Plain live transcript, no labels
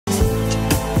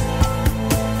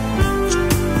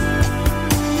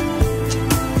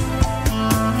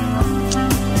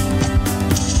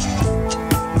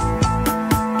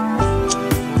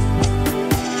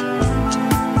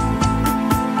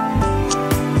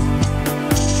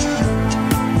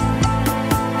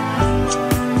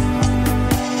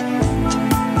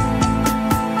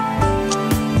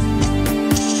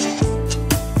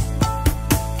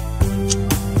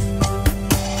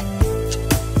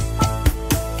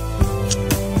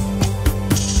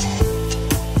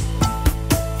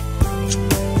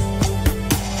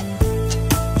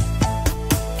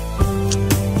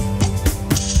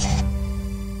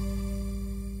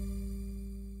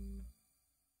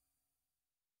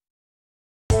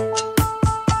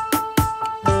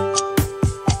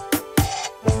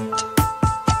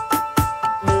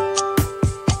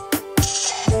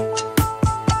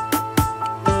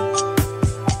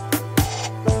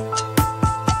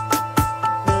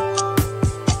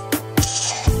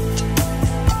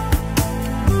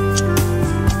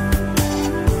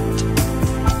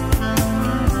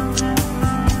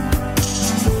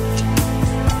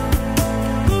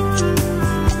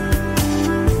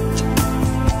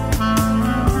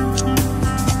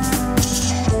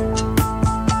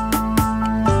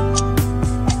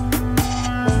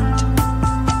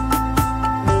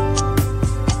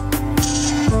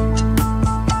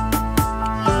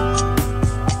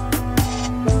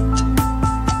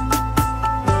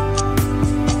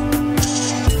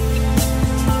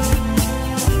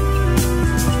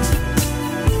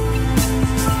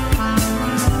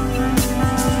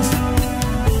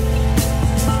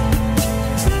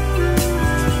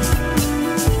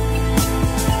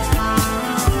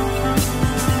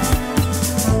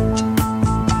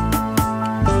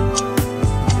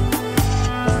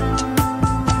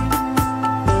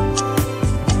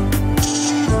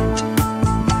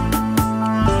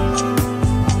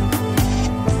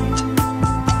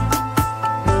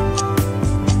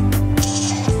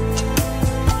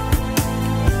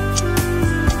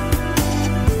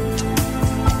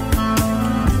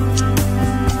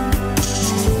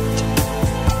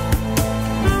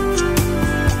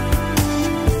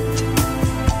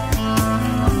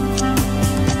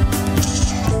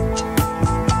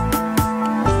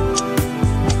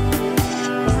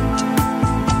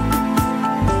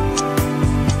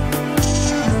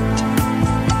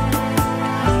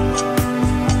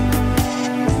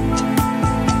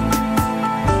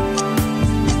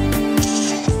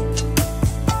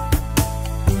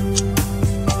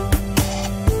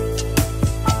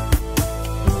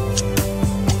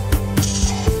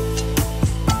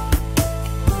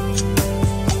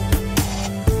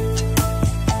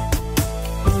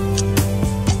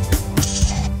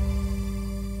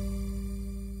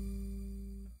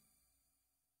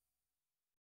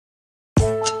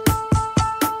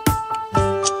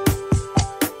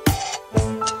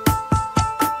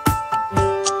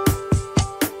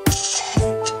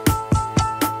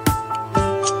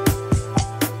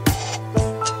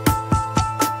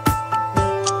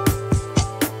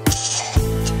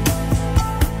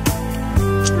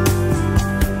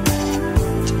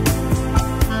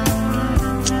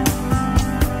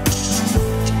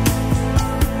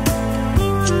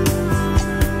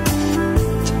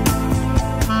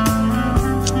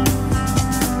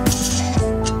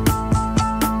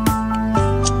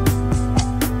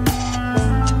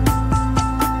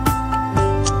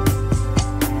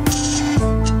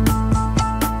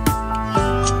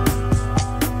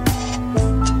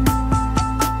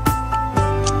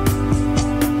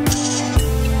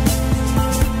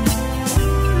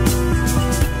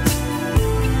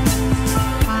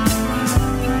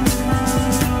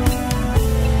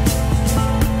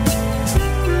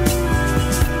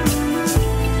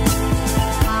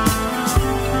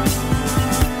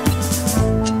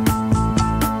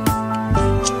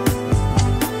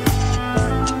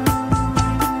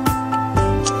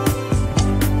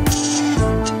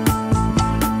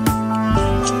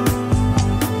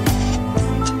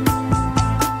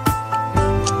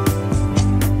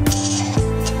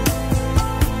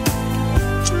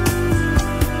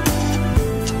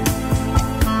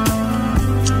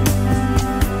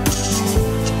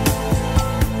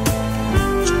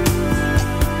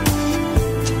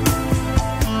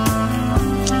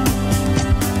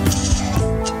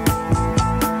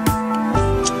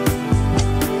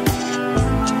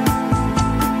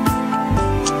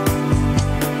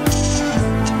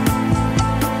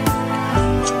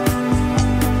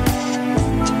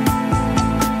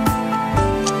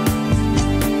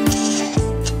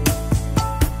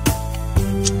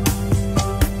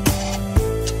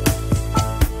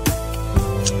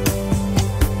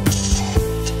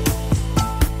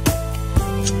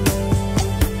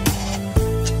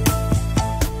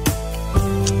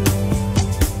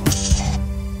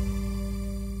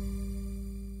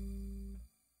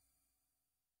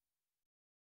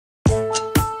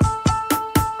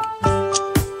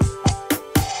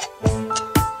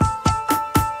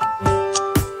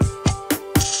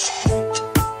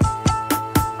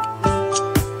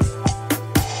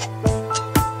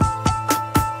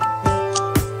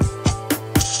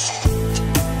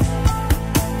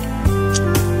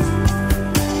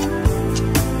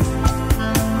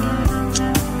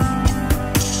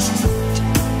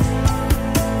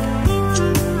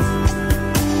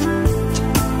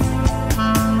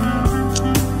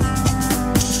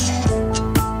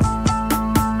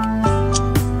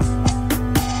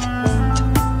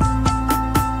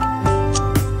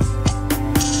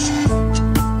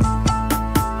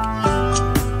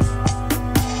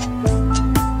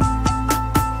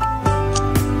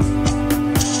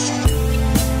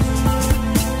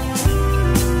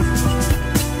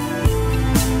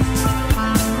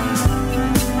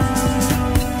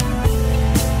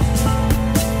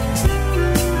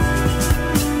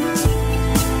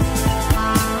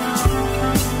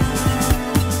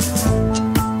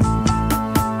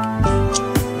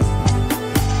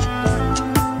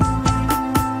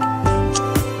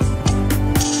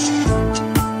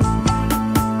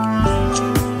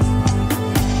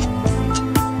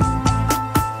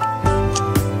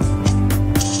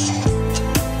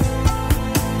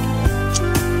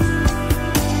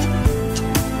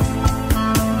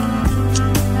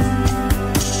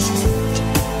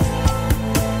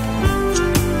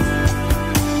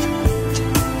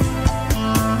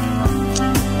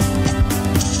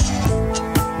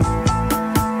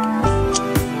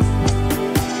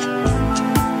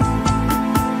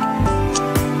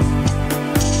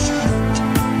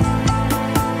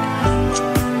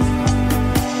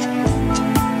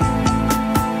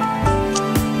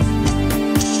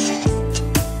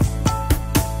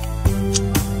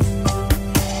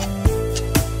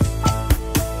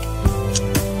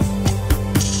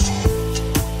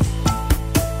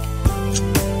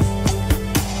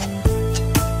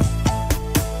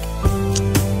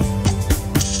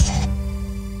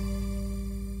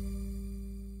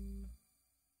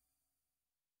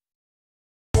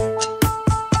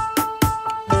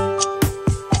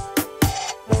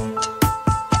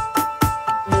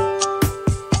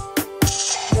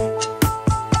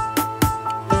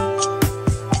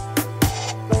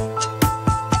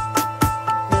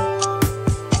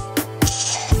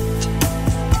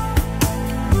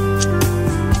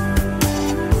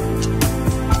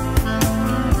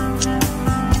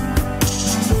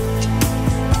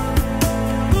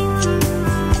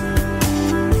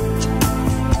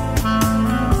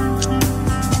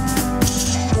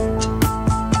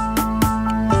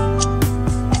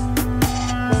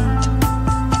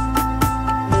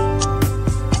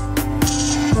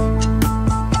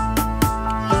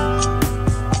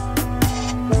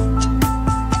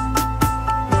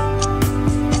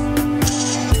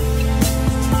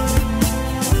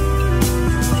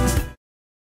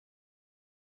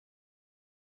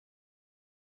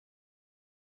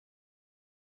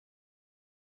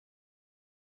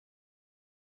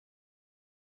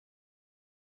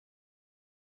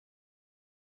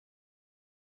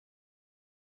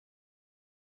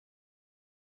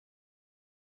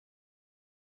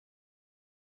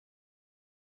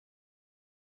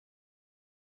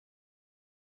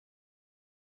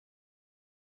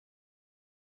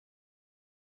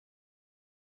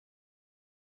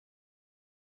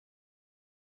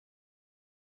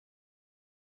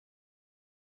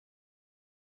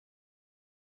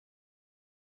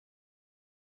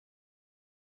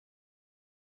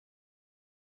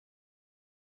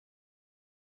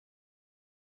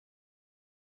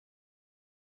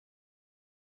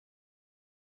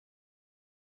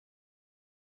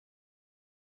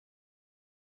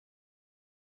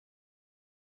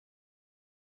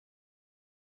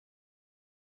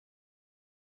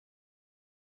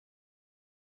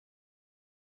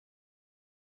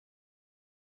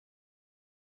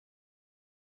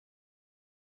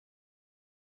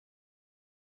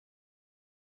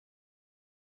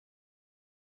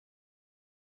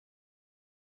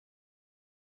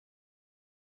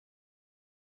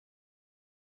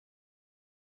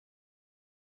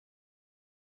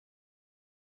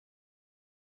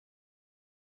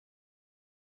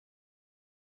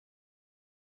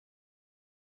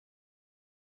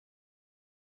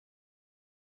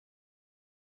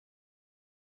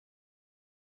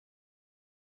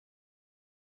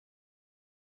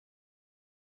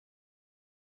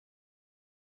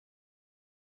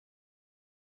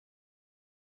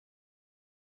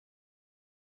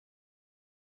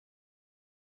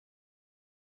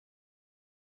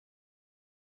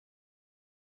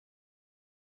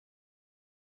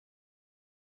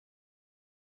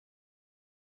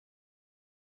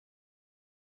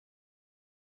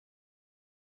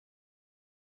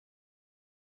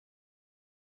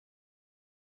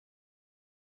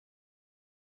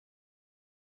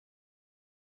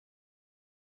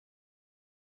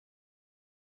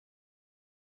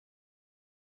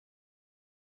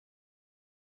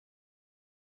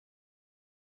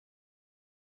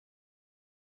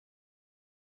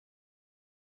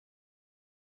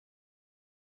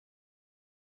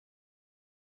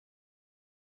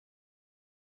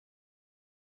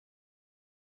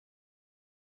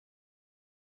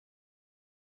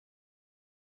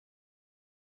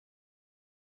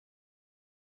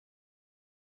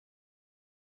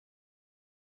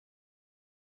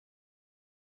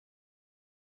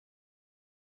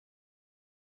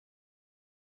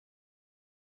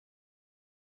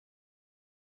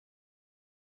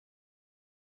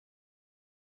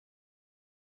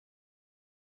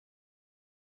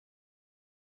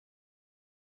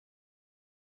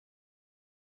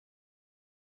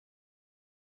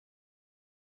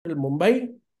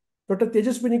Mumbai, Dr.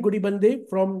 Tejaswini Gudibande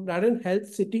from Narayan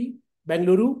Health City,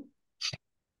 Bangalore.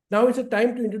 Now it's a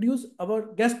time to introduce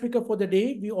our guest speaker for the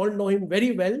day. We all know him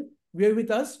very well. We are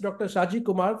with us Dr. Shaji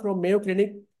Kumar from Mayo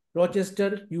Clinic,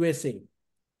 Rochester, USA.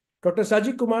 Dr.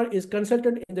 Shaji Kumar is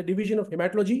consultant in the Division of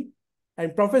Hematology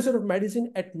and Professor of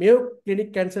Medicine at Mayo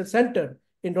Clinic Cancer Center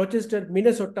in Rochester,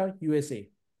 Minnesota, USA.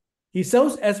 He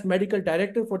serves as Medical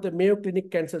Director for the Mayo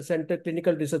Clinic Cancer Center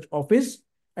Clinical Research Office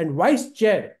and Vice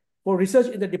Chair for Research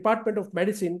in the Department of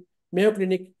Medicine, Mayo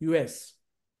Clinic, US.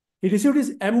 He received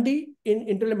his MD in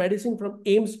internal medicine from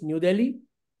AIIMS, New Delhi.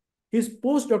 His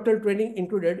postdoctoral training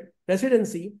included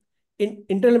residency in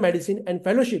internal medicine and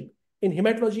fellowship in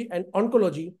hematology and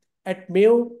oncology at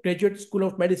Mayo Graduate School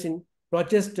of Medicine,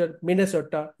 Rochester,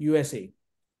 Minnesota, USA.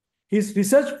 His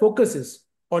research focuses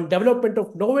on development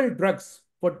of novel drugs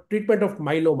for treatment of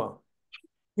myeloma.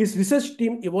 His research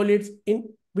team evaluates in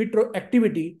vitro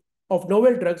activity of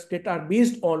novel drugs that are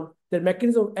based on their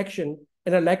mechanism of action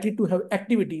and are likely to have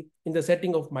activity in the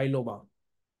setting of myeloma.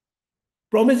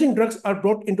 Promising drugs are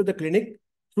brought into the clinic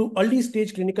through early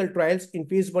stage clinical trials in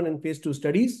phase 1 and phase 2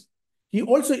 studies. He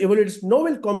also evaluates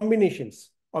novel combinations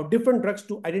of different drugs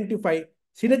to identify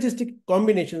synergistic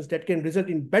combinations that can result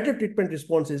in better treatment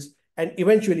responses and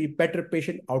eventually better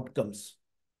patient outcomes.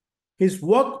 His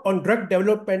work on drug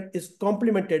development is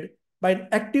complemented by an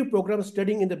active program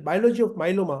studying in the biology of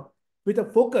myeloma with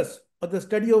a focus on the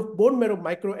study of bone marrow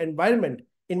microenvironment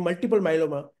in multiple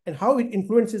myeloma and how it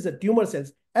influences the tumor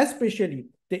cells, especially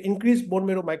the increased bone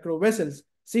marrow microvessels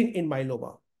seen in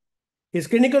myeloma. His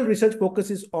clinical research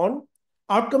focuses on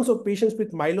outcomes of patients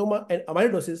with myeloma and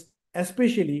amyloidosis,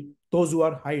 especially those who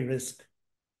are high risk.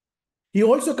 He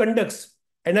also conducts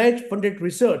NIH-funded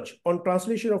research on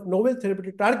translation of novel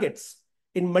therapeutic targets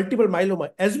in multiple myeloma,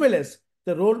 as well as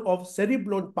the role of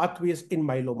cereblon pathways in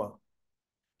myeloma.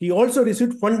 He also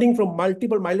received funding from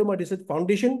Multiple Myeloma Research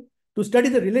Foundation to study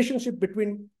the relationship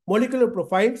between molecular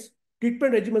profiles,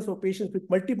 treatment regimens for patients with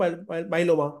multiple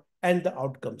myeloma, and the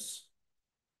outcomes.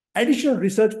 Additional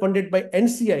research funded by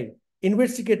NCI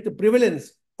investigates the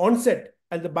prevalence, onset,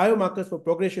 and the biomarkers for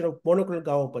progression of monoclonal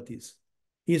gammopathies.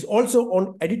 He is also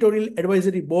on editorial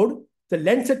advisory board, the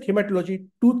Lancet Hematology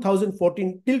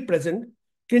 2014 till present,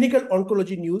 Clinical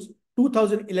Oncology News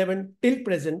 2011 till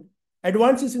present,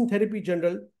 Advances in Therapy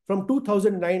Journal from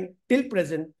 2009 till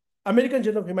present, American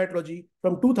Journal of Hematology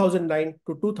from 2009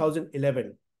 to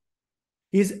 2011.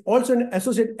 He is also an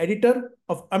associate editor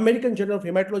of American Journal of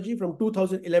Hematology from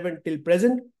 2011 till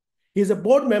present. He is a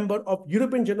board member of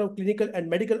European Journal of Clinical and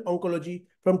Medical Oncology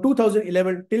from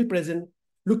 2011 till present,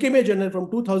 Leukemia Journal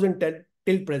from 2010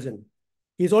 till present.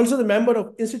 He is also the member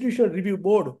of Institutional Review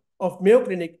Board of Mayo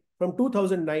Clinic from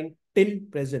 2009 till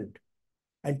present.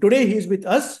 And today he is with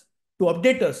us to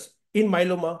update us in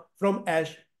myeloma from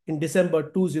ASH in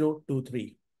December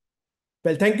 2023.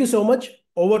 Well, thank you so much.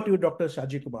 Over to you, Dr.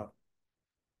 Shaji Kumar.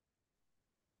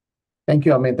 Thank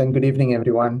you, Amit, and good evening,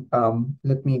 everyone.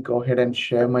 Let me go ahead and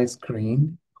share my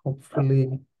screen.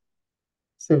 Hopefully,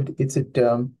 so is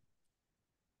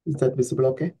that visible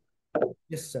okay?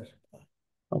 Yes, sir.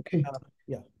 Okay.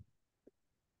 Yeah.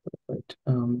 Right.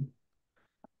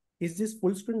 Is this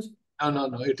full screen? No,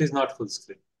 it is not full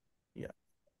screen. Yeah.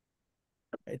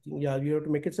 I think, yeah, you have to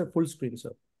make it a full screen,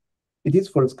 sir. It is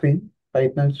full screen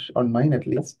right now on mine, at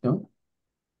least, no?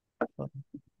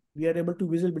 We are able to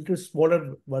visual a little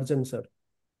smaller version, sir.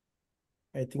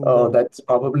 I think. Oh, that's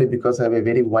probably because I have a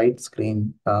very wide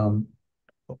screen.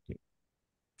 Okay.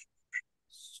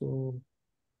 So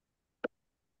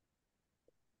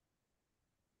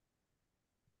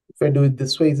if I do it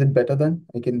this way, is it better then?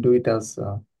 I can do it as.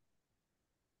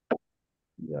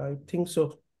 Yeah, I think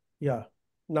so. Yeah.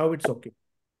 Now it's okay.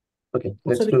 Okay,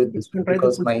 let's do it this way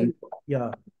because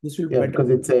this will be better. Because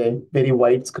it's a very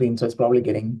wide screen, so it's probably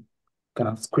getting kind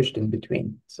of squished in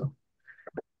between. So,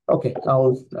 okay,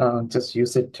 I'll just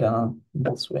use it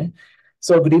this way.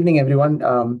 So, good evening, everyone.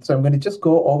 So, I'm going to just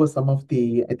go over some of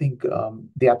the, I think,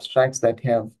 the abstracts that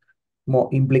have more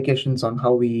implications on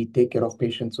how we take care of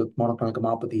patients with monoclonal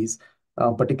gammopathies,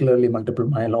 particularly multiple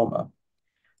myeloma.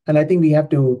 And I think we have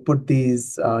to put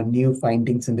these new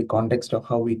findings in the context of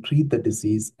how we treat the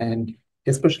disease and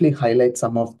especially highlight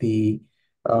some of the,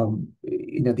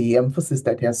 the emphasis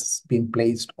that has been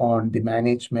placed on the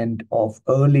management of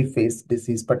early phase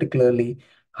disease, particularly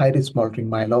high-risk smoldering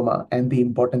myeloma, and the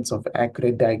importance of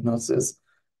accurate diagnosis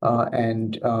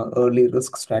and early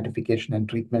risk stratification and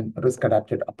treatment,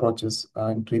 risk-adapted approaches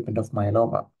in treatment of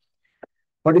myeloma.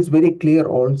 What is very clear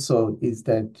also is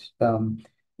that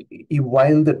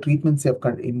while the treatments have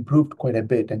improved quite a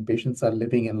bit and patients are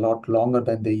living a lot longer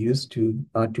than they used to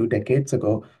 2 decades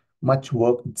ago, much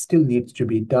work still needs to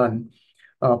be done,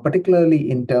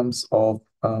 particularly in terms of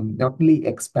not only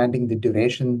expanding the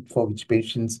duration for which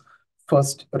patients'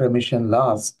 first remission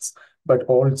lasts, but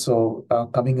also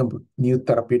coming up with new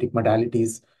therapeutic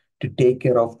modalities to take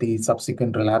care of the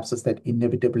subsequent relapses that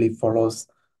inevitably follows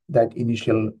that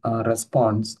initial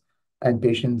response. And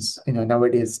patients,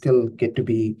 nowadays still get to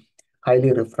be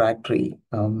highly refractory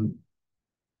um,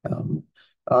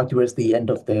 towards the end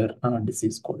of their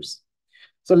disease course.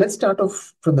 So let's start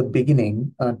off from the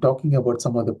beginning, talking about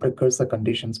some of the precursor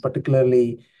conditions,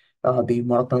 particularly the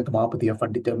monoclonal gammopathy of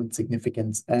undetermined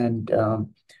significance and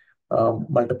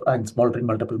smoldering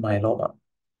multiple myeloma.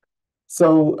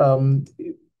 So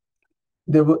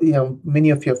there were, many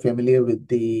of you are familiar with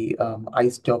the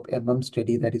ICE-STOP-MM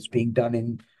study that is being done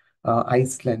in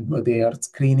Iceland, where they are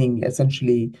screening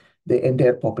essentially the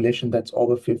entire population that's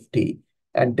over 50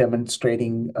 and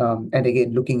demonstrating, and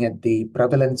again, looking at the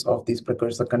prevalence of these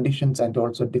precursor conditions and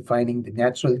also defining the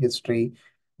natural history,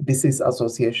 disease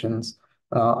associations,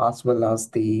 as well as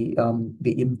the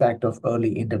impact of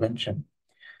early intervention.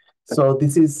 So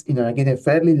this is, again, a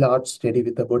fairly large study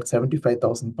with about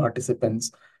 75,000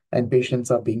 participants, and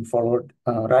patients are being followed,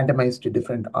 randomized to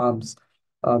different arms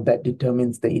that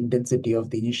determines the intensity of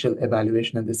the initial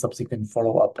evaluation and the subsequent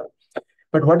follow-up.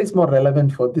 But what is more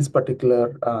relevant for this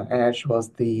particular ASH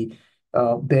was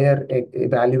their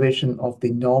evaluation of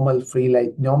the normal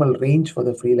range for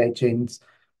the free light chains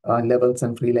levels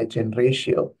and free light chain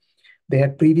ratio. They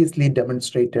had previously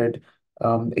demonstrated,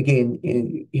 again,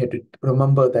 you have to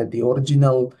remember that the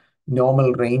original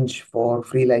normal range for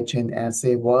free light chain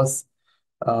assay was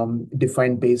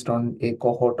defined based on a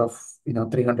cohort of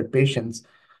 300 patients.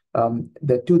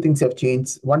 The two things have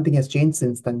changed. One thing has changed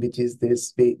since then, which is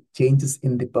this changes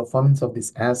in the performance of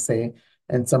this assay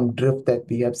and some drift that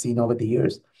we have seen over the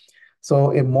years.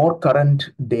 So a more current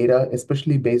data,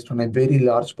 especially based on a very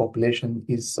large population,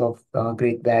 is of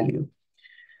great value.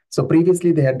 So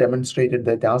previously, they had demonstrated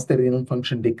that as the renal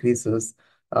function decreases,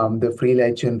 the free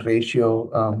light chain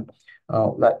ratio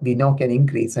that we know can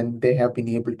increase, and they have been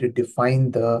able to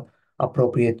define the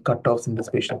appropriate cutoffs in this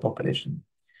patient population.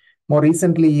 More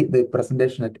recently, the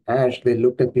presentation at ASH, they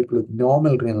looked at people with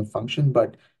normal renal function,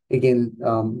 but again,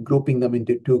 grouping them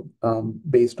into two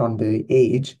based on the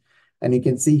age. And you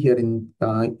can see here in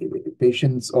normal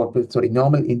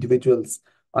individuals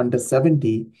under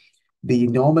 70, the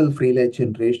normal free light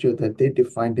chain ratio that they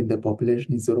defined in the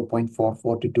population is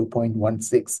 0.44 to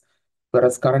 2.16,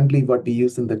 whereas currently what we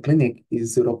use in the clinic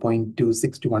is 0.26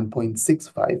 to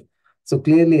 1.65. So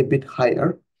clearly a bit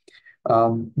higher.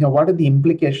 Now, what are the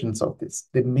implications of this?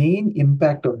 The main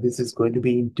impact of this is going to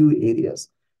be in two areas.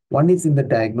 One is in the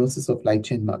diagnosis of light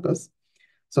chain markers.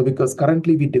 So because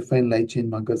currently we define light chain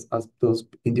markers as those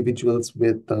individuals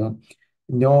with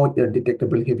no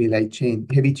detectable heavy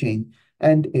chain,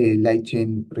 and a light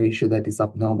chain ratio that is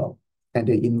abnormal, and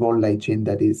an involved light chain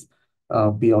that is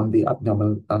beyond the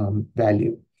abnormal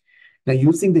value. Now,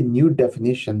 using the new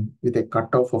definition with a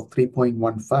cutoff of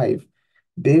 3.15,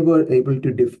 they were able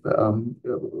to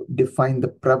define the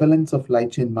prevalence of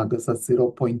light chain markers as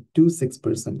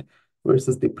 0.26%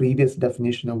 versus the previous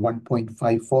definition of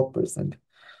 1.54%.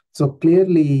 So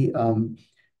clearly,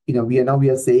 we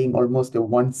are saying almost a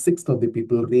 1/6 of the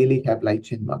people really have light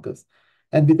chain markers.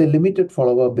 And with a limited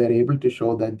follow-up, they're able to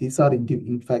show that these are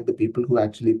in fact the people who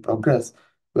actually progress,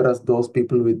 whereas those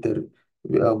people with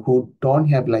who don't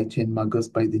have light chain markers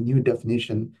by the new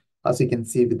definition, as you can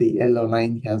see with the yellow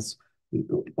line, has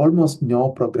almost no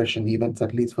progression events,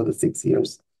 at least for the 6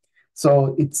 years.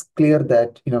 So it's clear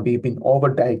that we've been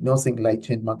over-diagnosing light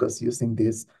chain markers using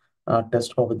this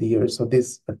test over the years. So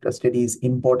this study is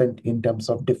important in terms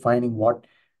of defining what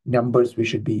numbers we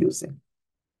should be using.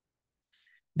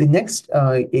 The next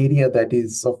area that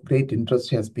is of great interest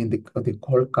has been the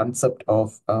whole concept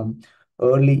of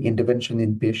early intervention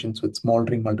in patients with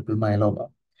smoldering multiple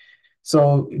myeloma.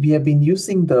 So we have been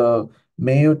using the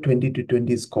Mayo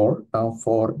 20-20 score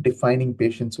for defining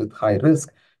patients with high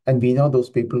risk. And we know those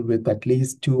people with at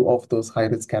least two of those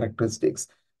high-risk characteristics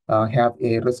have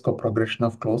a risk of progression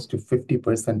of close to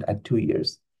 50% at 2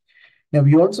 years. Now,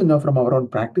 we also know from our own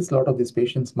practice, a lot of these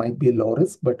patients might be low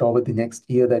risk, but over the next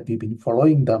year that we've been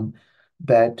following them,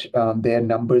 that their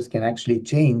numbers can actually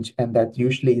change, and that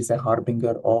usually is a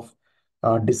harbinger of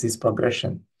disease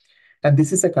progression. And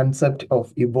this is a concept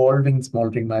of evolving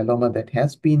smoldering myeloma that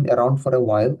has been around for a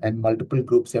while, and multiple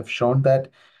groups have shown that.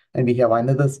 And we have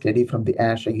another study from the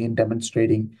ASH again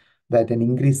demonstrating that an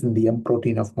increase in the M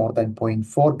protein of more than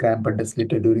 0.4 gram per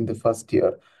deciliter during the first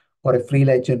year, or a free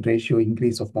light chain ratio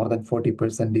increase of more than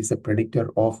 40% is a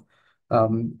predictor of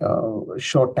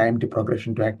short time to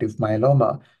progression to active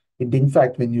myeloma In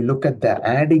fact, when you look at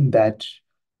adding that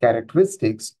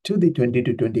characteristics to the 20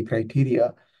 to 20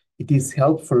 criteria, it is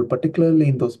helpful, particularly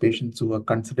in those patients who are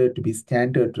considered to be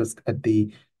standard risk at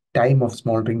the time of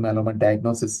smoldering myeloma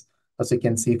diagnosis, as you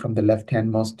can see from the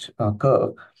left-handmost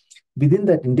curve. Within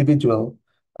that individual,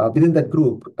 within that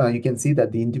group, you can see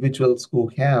that the individuals who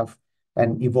have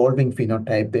an evolving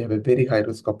phenotype, they have a very high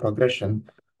risk of progression,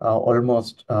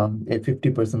 almost a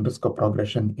 50% risk of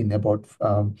progression in about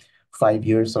 5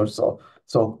 years or so.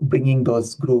 So bringing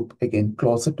those group again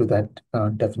closer to that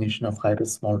definition of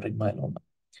high-risk smoldering myeloma.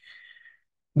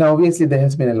 Now, obviously, there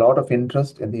has been a lot of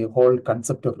interest, and the whole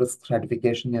concept of risk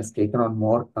stratification has taken on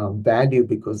more value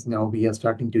because now we are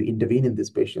starting to intervene in these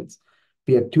patients.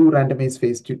 We have two randomized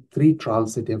phase 3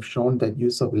 trials that have shown that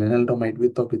use of lenalidomide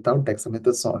with or without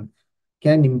dexamethasone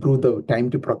can improve the time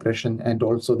to progression and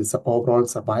also the overall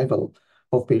survival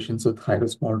of patients with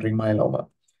high-risk smoldering myeloma.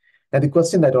 Now, the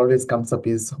question that always comes up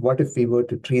is, what if we were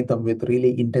to treat them with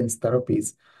really intense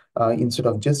therapies instead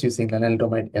of just using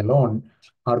lenalidomide alone?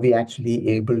 Are we actually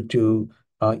able to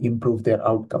improve their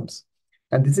outcomes?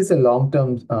 And this is a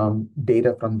long-term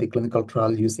data from the clinical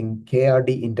trial using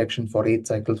KRD induction for 8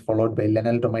 cycles followed by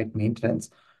lenalidomide maintenance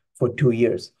for 2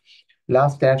 years.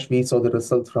 Last ASH, we saw the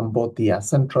results from both the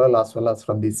ASCENT trial as well as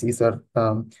from the CSER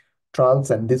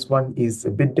trials, and this one is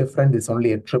a bit different. It's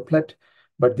only a triplet.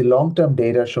 But the long-term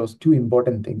data shows two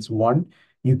important things. One,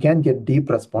 you can get deep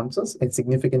responses. A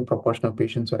significant proportion of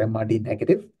patients are MRD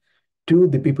negative. Two,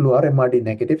 the people who are MRD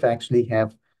negative actually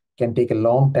can take a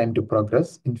long time to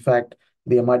progress. In fact,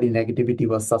 the MRD negativity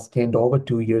was sustained over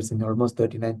 2 years in almost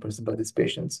 39% of these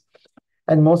patients.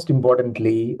 And most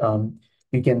importantly,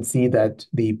 you can see that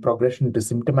the progression to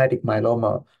symptomatic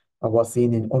myeloma was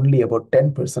seen in only about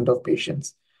 10% of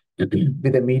patients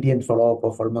with a median follow-up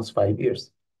of almost 5 years.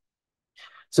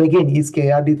 So again, is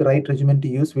KRD the right regimen to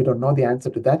use? We don't know the answer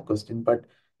to that question, but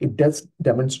it does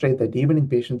demonstrate that even in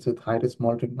patients with high-risk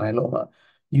smoldering myeloma,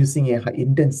 using a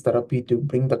intense therapy to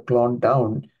bring the clone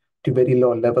down to very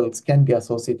low levels can be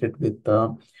associated with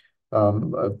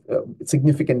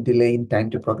significant delay in time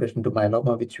to progression to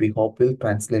myeloma, which we hope will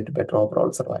translate to better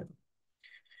overall survival.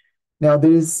 Now,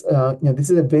 this is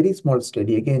a very small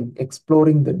study, again,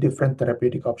 exploring the different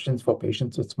therapeutic options for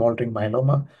patients with smoldering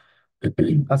myeloma.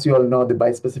 As you all know, the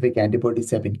bispecific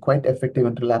antibodies have been quite effective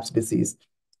in relapse disease.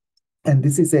 And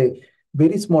this is a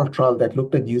very small trial that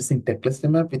looked at using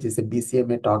teclistamab, which is a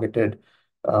BCMA-targeted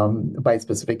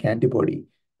bispecific antibody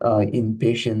in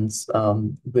patients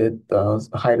with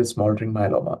high-risk smoldering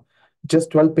myeloma. Just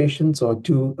 12 patients or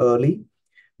too early,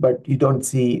 but you don't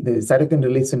see the cytokine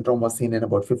release syndrome was seen in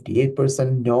about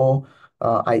 58%, no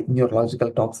neurological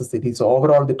toxicity. So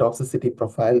overall, the toxicity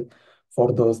profile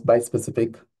for those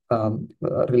bispecific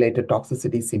related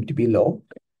toxicities seem to be low.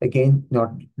 Again,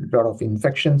 not a lot of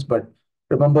infections, but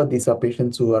remember, these are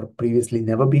patients who are previously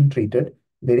never been treated,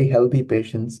 very healthy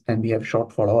patients, and we have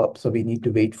short follow-up. So we need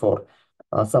to wait for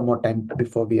some more time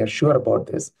before we are sure about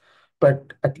this.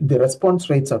 But the response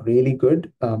rates are really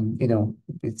good.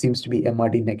 It seems to be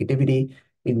MRD negativity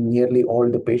in nearly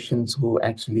all the patients who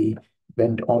actually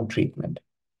went on treatment.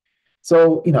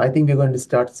 So, I think we're going to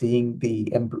start seeing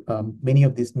many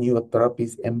of these newer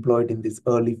therapies employed in this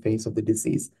early phase of the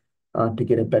disease to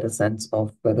get a better sense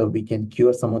of whether we can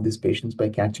cure some of these patients by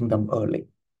catching them early.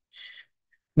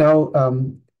 Now,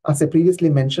 as I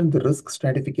previously mentioned, the risk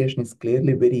stratification is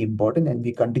clearly very important, and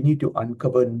we continue to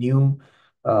uncover new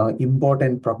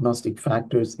important prognostic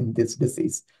factors in this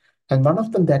disease. And one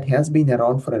of them that has been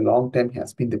around for a long time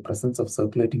has been the presence of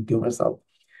circulating tumor cell.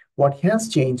 What has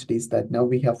changed is that now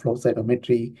we have flow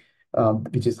cytometry,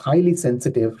 which is highly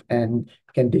sensitive and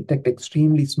can detect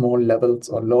extremely small levels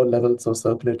or low levels of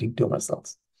circulating tumor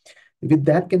cells. With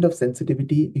that kind of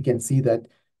sensitivity, you can see that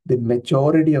the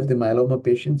majority of the myeloma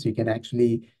patients, you can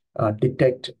actually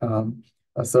detect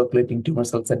circulating tumor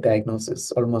cells at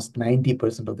diagnosis, almost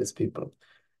 90% of these people.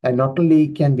 And not only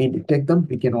can we detect them,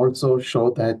 we can also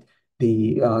show that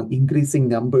the increasing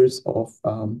numbers of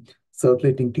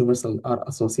circulating tumor cells are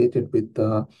associated with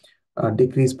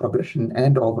decreased progression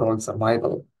and overall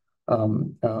survival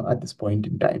at this point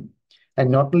in time. And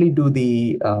not only do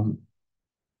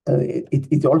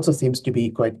it also seems to be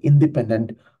quite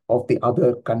independent of the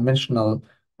other conventional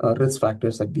risk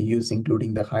factors that we use,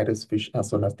 including the high-risk FISH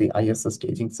as well as the ISS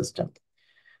staging system.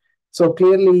 So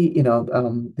clearly,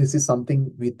 this is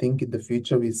something we think in the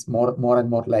future is more and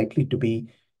more likely to be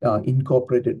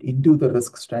incorporated into the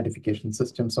risk stratification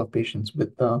systems of patients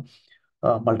with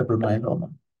multiple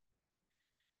myeloma.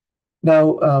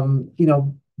 Now,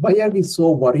 why are we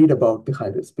so worried about the high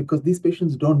risk? Because these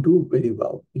patients don't do very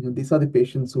well. These are the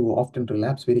patients who often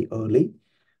relapse very early.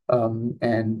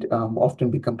 and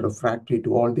often become refractory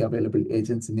to all the available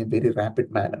agents in a very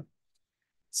rapid manner.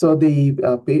 So the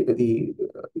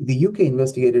UK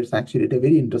investigators actually did a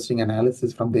very interesting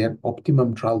analysis from their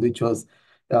Optimum trial, which was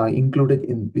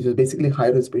which was basically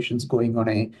high-risk patients going on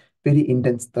a very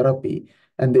intense therapy,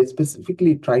 and they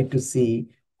specifically tried to see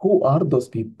who are those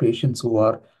patients who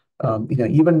are,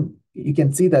 even you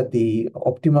can see that the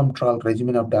Optimum trial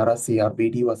regimen of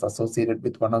DARA-CRVD was associated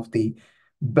with one of the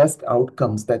best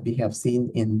outcomes that we have seen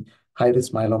in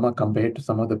high-risk myeloma compared to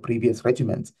some of the previous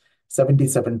regimens.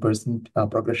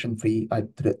 77% progression-free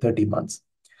at 30 months.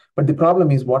 But the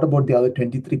problem is, what about the other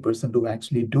 23% who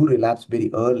actually do relapse very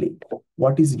early?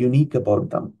 What is unique about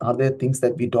them? Are there things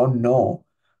that we don't know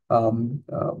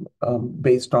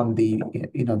based on the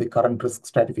current risk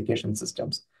stratification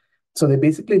systems? So they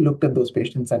basically looked at those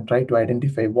patients and tried to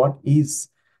identify what is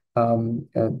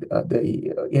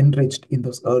enriched in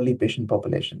those early patient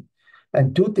population.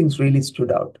 And two things really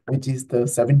stood out, which is the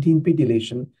 17p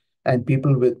deletion and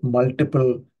people with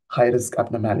multiple high-risk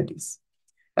abnormalities.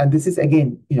 And this is,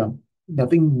 again,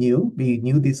 nothing new. We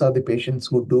knew these are the patients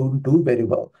who don't do very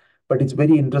well. But it's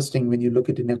very interesting when you look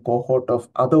at it in a cohort of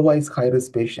otherwise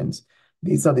high-risk patients.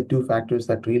 These are the two factors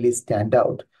that really stand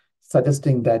out,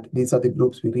 suggesting that these are the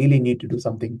groups we really need to do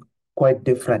something quite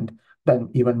different than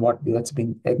even what's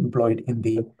been employed in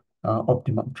the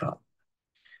Optimum trial.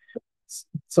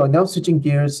 So now switching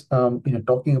gears,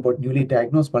 talking about newly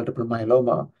diagnosed multiple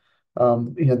myeloma,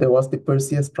 there was the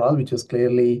Perseus trial, which was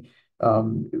clearly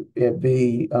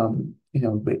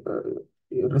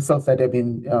results that have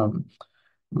been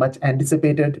much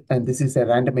anticipated. And this is a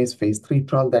randomized phase 3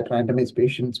 trial that randomized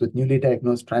patients with newly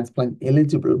diagnosed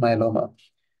transplant-eligible myeloma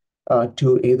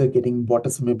to either getting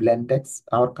bortezomib lendex,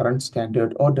 our current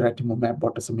standard, or daratumumab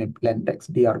bortezomib lendex,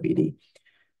 DRVD.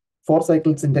 4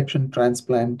 cycles induction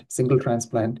transplant, single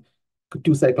transplant,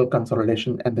 2-cycle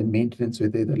consolidation, and then maintenance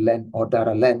with either len or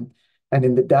dara-len. And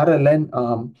in the dara-len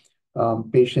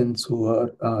patients who are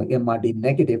MRD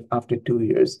negative after 2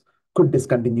 years could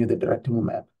discontinue the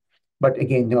daratumumab. But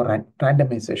again, no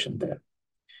randomization there.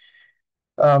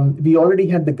 We already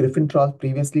had the Griffin trial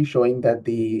previously showing that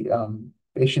the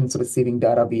patients receiving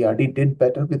dara-VRD did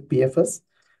better with PFS.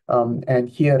 And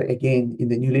here again, in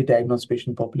the newly diagnosed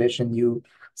patient population, you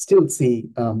still see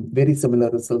very similar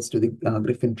results to the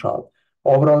Griffin trial.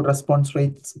 Overall response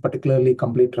rates, particularly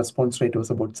complete response rate,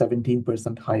 was about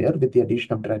 17% higher with the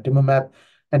addition of daratumumab,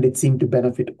 and it seemed to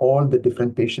benefit all the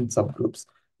different patient subgroups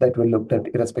that were looked at,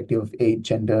 irrespective of age,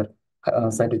 gender,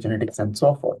 cytogenetics, and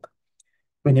so forth.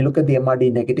 When you look at the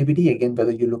MRD negativity, again,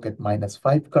 whether you look at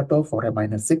 -5 cutoff or a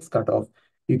 -6 cutoff,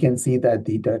 you can see that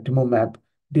the daratumumab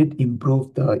did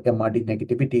improve the MRD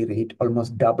negativity rate,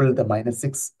 almost double the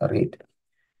 -6 rate,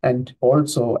 and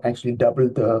also actually double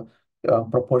the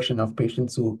proportion of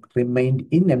patients who remained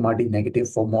in MRD negative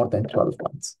for more than 12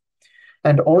 months.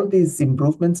 And all these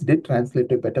improvements did translate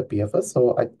to better PFS.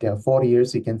 So at 4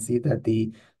 years, you can see that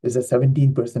there's a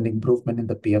 17% improvement in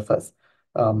the PFS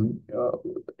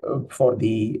for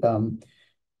the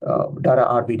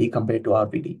DARA-RVD compared to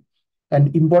RVD.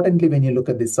 And importantly, when you look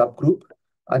at the subgroup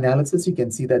analysis, you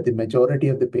can see that the majority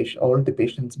of all the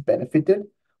patients benefited,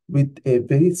 with a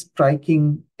very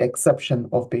striking exception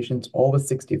of patients over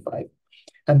 65.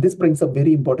 And this brings up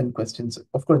very important questions.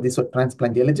 Of course, these were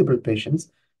transplant-eligible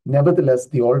patients. Nevertheless,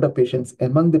 the older patients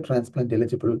among the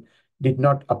transplant-eligible did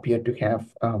not appear to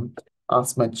have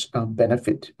as much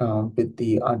benefit with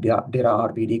the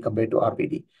DARA-RVD compared to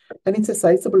RVD. And it's a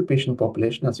sizable patient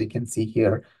population, as we can see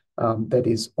here. That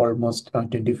is almost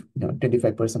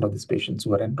 25% of these patients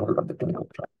who are enrolled on the clinical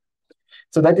trial.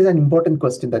 So that is an important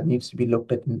question that needs to be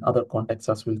looked at in other contexts,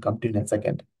 as we'll come to in a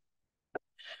second.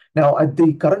 Now, at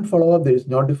the current follow-up, there is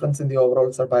no difference in the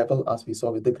overall survival, as we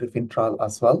saw with the Griffin trial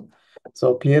as well.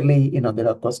 So clearly, there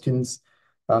are questions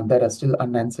that are still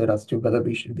unanswered as to whether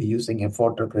we should be using a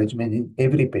 4-drug regimen in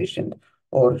every patient,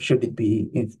 or should it be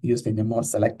used in a more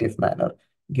selective manner,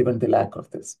 given the lack of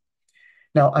this.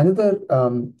 Now, another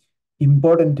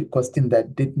important question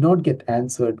that did not get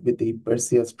answered with the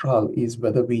Perseus trial is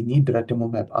whether we need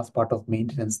daratumumab as part of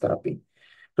maintenance therapy.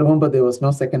 Remember, there was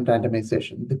no second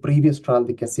randomization. The previous trial,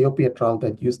 the Cassiopeia trial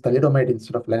that used thalidomide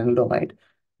instead of lenalidomide,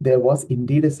 there was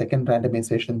indeed a second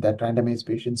randomization that randomized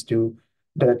patients to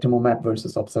daratumumab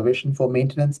versus observation for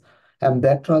maintenance. And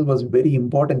that trial was very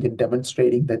important in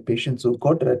demonstrating that patients who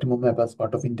got daratumumab as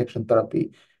part of induction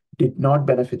therapy did not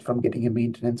benefit from getting a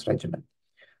maintenance regimen.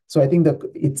 So I think that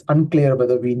it's unclear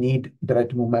whether we need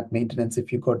daratumumab maintenance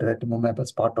if you got daratumumab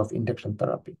as part of induction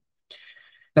therapy.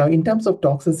 Now, in terms of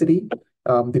toxicity,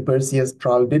 the Perseus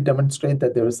trial did demonstrate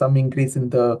that there was some increase in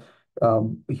the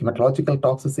hematological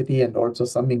toxicity and also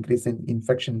some increase in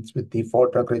infections with the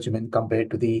 4-drug regimen compared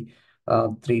to the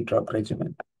 3-drug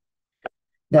regimen.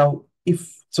 Now,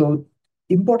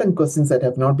 important questions that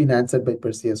have not been answered by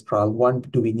Perseus trial. One,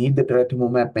 do we need the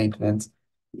daratumumab maintenance?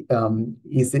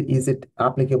 Is it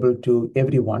applicable to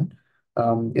everyone,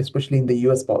 especially in the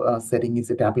US setting? Is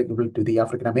it applicable to the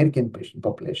African American patient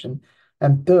population?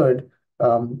 And third,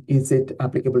 is it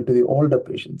applicable to the older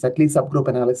patients? At least subgroup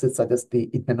analysis suggests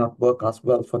it may not work as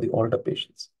well for the older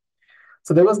patients.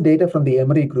 So there was data from the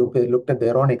Emory group. They looked at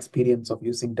their own experience of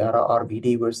using DARA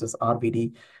RVD versus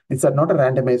RVD. These are not a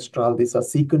randomized trial. These are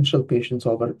sequential patients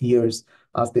over years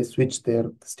as they switch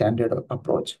their standard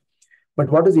approach. But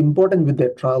what is important with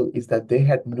their trial is that they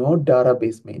had no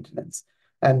DARA-based maintenance.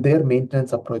 And their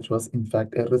maintenance approach was, in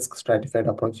fact, a risk stratified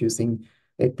approach using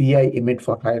a PI IMiD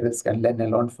for high risk and len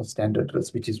alone for standard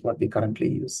risk, which is what we currently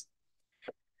use.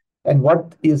 And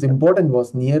what is important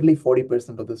was nearly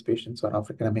 40% of those patients were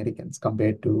African Americans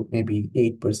compared to maybe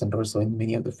 8% or so in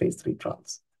many of the phase 3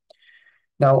 trials.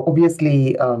 Now,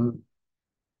 obviously,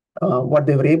 what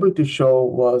they were able to show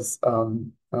was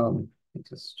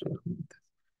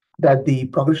that the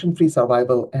progression-free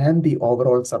survival and the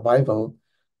overall survival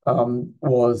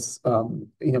was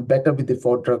better with the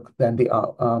 4-drug than the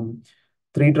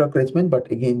 3-drug regimen, but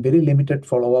again, very limited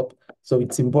follow-up. So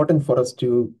it's important for us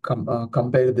to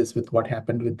compare this with what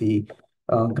happened with the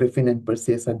Griffin and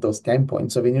Perseus at those time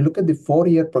points. So when you look at the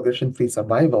 4-year progression-free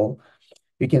survival,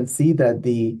 we can see that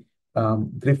the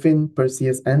Griffin,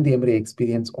 Perseus, and the Emory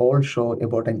experience all show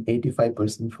about an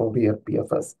 85% 4-year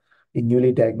PFS in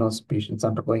newly diagnosed patients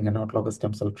undergoing an autologous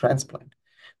stem cell transplant.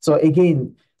 So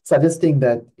again, suggesting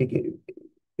that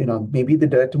maybe the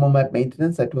daratumumab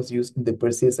maintenance that was used in the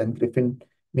Perseus and Griffin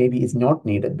maybe is not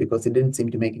needed because it didn't seem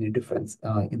to make any difference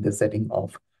in the setting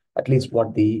of at least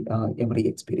what the Emory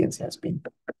experience has been.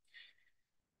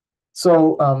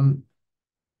 So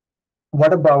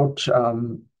what about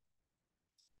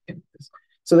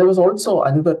so there was also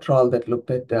another trial that looked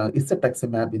at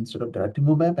isatuximab instead of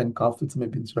daratumumab and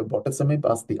carfilzomib instead of bortezomib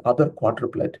as the other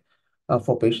quadruplet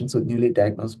for patients with newly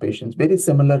diagnosed patients. Very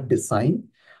similar design.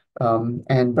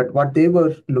 But what they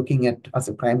were looking at as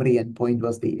a primary endpoint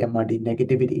was the MRD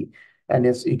negativity. And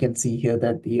as you can see here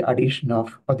that the addition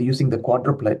of, using the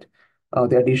quadruplet,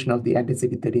 the addition of the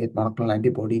anti-CD38 monoclonal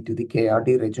antibody to the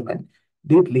KRD regimen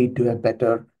did lead to a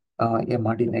better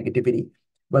MRD negativity.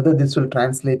 Whether this will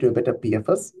translate to a better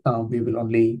PFS, we will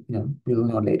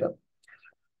know later.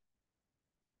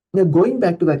 Now, going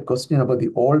back to that question about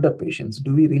the older patients,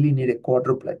 do we really need a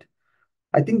quadruplet?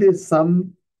 I think there's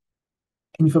some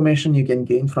information you can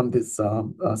gain from this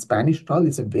Spanish trial.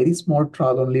 It's a very small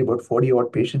trial, only about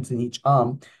 40-odd patients in each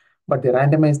arm, but they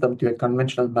randomized them to a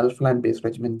conventional melphalan-based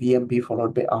regimen, VMP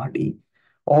followed by RD,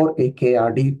 or a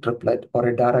KRD triplet, or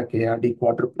a DARA KRD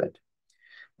quadruplet.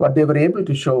 What they were able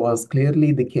to show was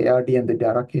clearly the KRD and the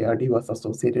DARA KRD was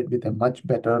associated with a much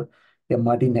better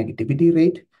MRD negativity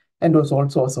rate and was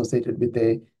also associated with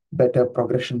a better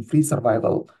progression-free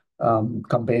survival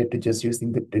compared to just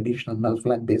using the traditional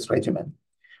melphalan-based regimen.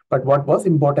 But what was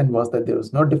important was that there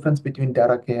was no difference between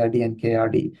DARA KRD and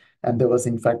KRD, and there was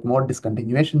in fact more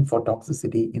discontinuation for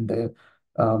toxicity in the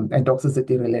and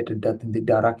toxicity-related death in the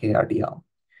DARA KRD arm.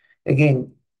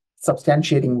 Again,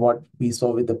 substantiating what we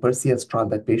saw with the Perseus trial,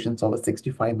 that patients over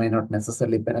 65 may not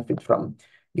necessarily benefit from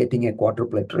getting a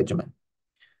quadruplet regimen,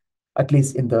 at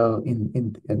least in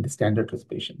the standard risk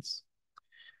patients.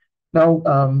 Now,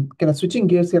 kind of switching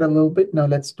gears here a little bit. Now,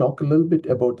 let's talk a little bit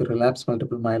about the relapsed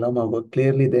multiple myeloma work.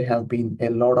 Clearly, there have been a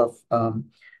lot of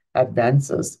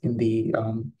advances in the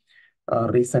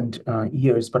recent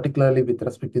years, particularly with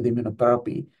respect to the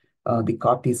immunotherapy, the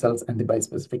CAR T cells, and the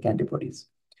bispecific antibodies.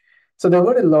 So there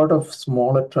were a lot of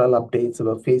smaller trial updates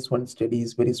of phase 1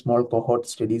 studies, very small cohort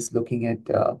studies looking at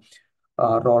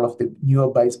role of the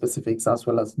newer bispecifics as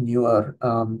well as newer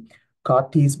CAR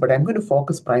Ts. But I'm going to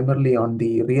focus primarily on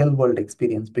the real world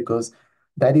experience because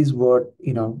that is what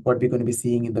we're going to be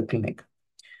seeing in the clinic.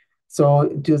 So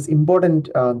it was important,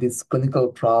 this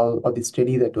clinical trial or the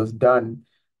study that was done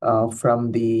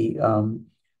from the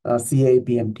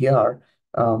CABMTR,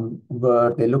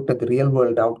 where they looked at the real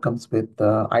world outcomes with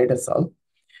ide-cel.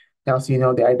 Now, so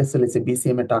the ide-cel is a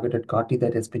BCMA-targeted CAR T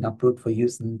that has been approved for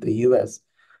use in the US.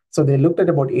 So they looked at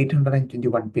about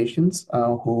 821 patients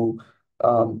who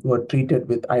were treated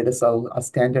with ide-cel as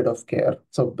standard of care.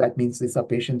 So that means these are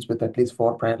patients with at least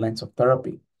 4 prior lines of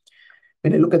therapy.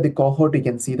 When you look at the cohort, you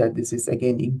can see that this is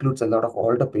again includes a lot of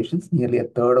older patients. Nearly a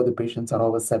third of the patients are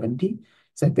over 70.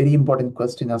 It's a very important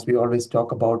question as we always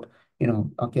talk about,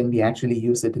 can we actually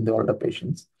use it in the older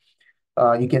patients?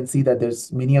 You can see that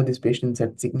there's many of these patients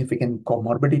had significant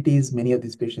comorbidities, many of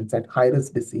these patients had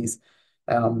high-risk disease.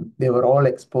 They were all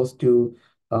exposed to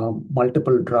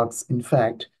multiple drugs. In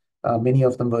fact, many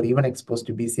of them were even exposed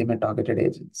to BCMA-targeted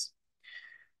agents.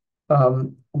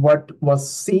 What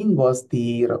was seen was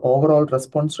the overall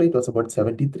response rate was about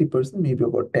 73%, maybe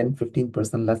about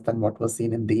 10-15% less than what was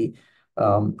seen in the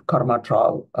KARMA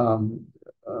trial,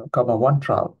 KARMA-1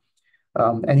 trial.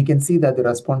 And you can see that the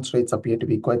response rates appear to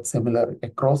be quite similar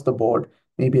across the board,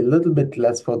 maybe a little bit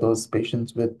less for those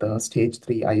patients with stage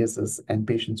 3 ISS and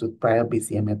patients with prior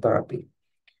BCMA therapy.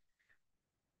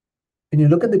 When you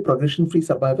look at the progression-free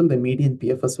survival, the median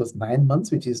PFS was 9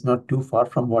 months, which is not too far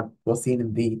from what was seen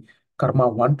in the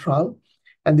KARMA-1 trial,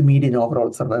 and the median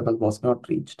overall survival was not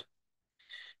reached.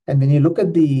 And when you look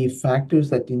at the factors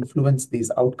that influence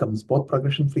these outcomes, both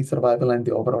progression-free survival and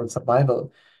the overall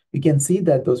survival, you can see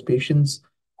that those patients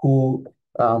who,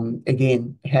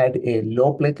 again, had a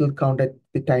low platelet count at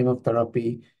the time of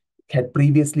therapy, had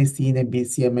previously seen a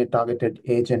BCMA-targeted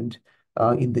agent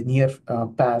in the near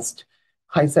past,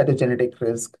 high cytogenetic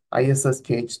risk, ISS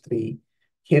stage 3,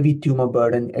 heavy tumor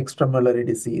burden, extramedullary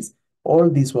disease, all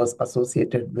these was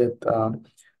associated with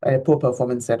a poor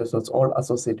performance status, was all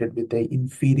associated with a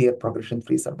inferior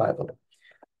progression-free survival.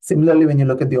 Similarly, when you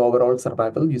look at the overall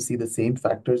survival, you see the same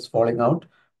factors falling out: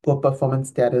 poor performance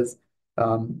status,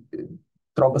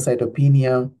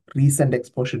 thrombocytopenia, recent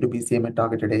exposure to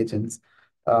BCMA-targeted agents,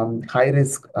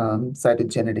 high-risk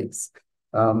cytogenetics,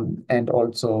 and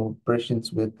also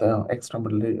patients with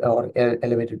extramedullary or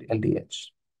elevated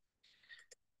LDH.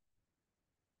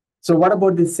 So what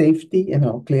about the safety?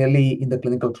 Clearly in the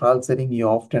clinical trial setting, you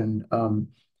often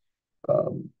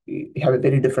have a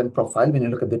very different profile. When you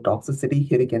look at the toxicity,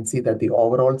 here you can see that the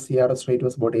overall CRS rate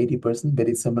was about 80%,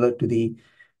 very similar to the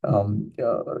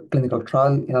clinical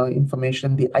trial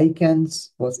information. The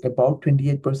ICANS was about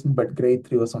 28%, but grade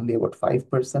 3 was only about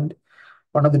 5%.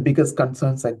 One of the biggest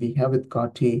concerns that we have with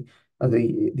CAR-T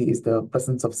is the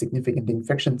presence of significant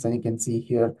infections, and you can see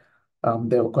here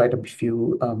there were quite a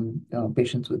few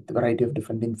patients with a variety of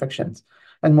different infections.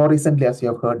 And more recently, as you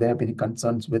have heard, there have been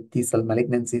concerns with T-cell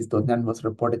malignancies, though none was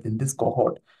reported in this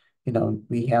cohort.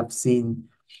 We have seen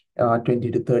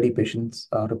 20 to 30 patients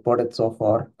reported so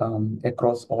far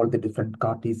across all the different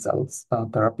CAR-T cells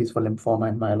therapies for lymphoma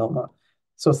and myeloma.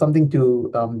 So something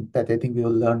that I think we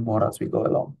will learn more as we go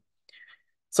along.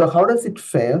 So how does it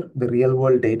fare, the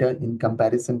real-world data, in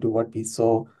comparison to what we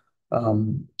saw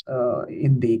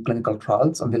in the clinical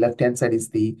trials? On the left-hand side is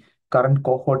the current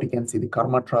cohort. You can see the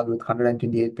KARMA trial with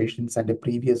 128 patients and a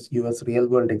previous US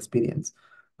real-world experience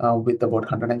with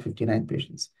about 159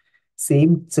 patients.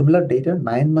 Similar data,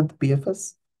 9-month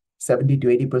PFS, 70 to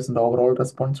 80% overall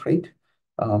response rate.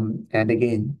 And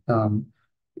again,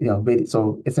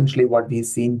 so essentially what we've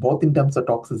seen both in terms of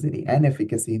toxicity and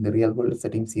efficacy in the real-world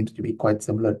setting seems to be quite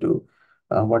similar to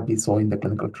what we saw in the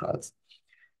clinical trials.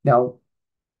 Now,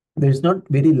 there's not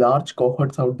very large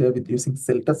cohorts out there with using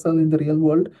cilta-cel in the real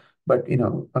world, but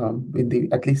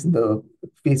at least in the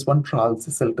phase 1 trials,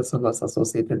 cilta-cel was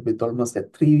associated with almost a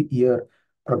 3-year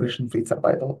progression-free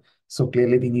survival. So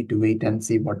clearly, we need to wait and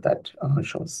see what that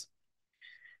shows.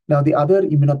 Now, the other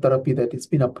immunotherapy that has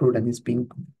been approved and is being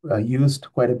used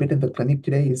quite a bit in the clinic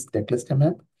today is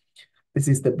teclistamab. This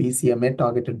is the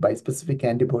BCMA-targeted bispecific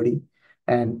antibody.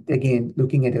 And again,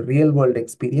 looking at a real-world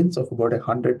experience of about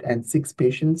 106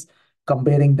 patients,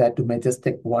 comparing that to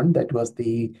Majestic-1, that was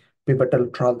the pivotal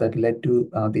trial that led to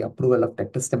the approval of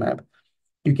teclistamab,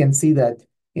 you can see that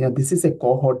this is a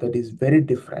cohort that is very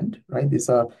different, right? These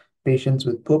are patients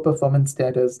with poor performance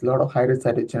status, a lot of high-risk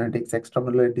cytogenetics,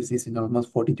 extramedullary disease in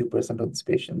almost 42% of these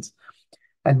patients.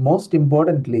 And most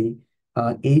importantly,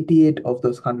 88 of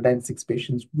those 106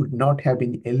 patients would not have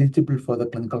been eligible for the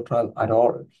clinical trial at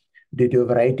all due to a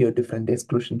variety of different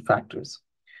exclusion factors.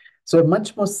 So a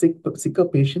much more sicker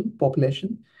patient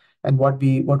population. And what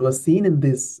was seen in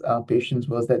these patients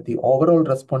was that the overall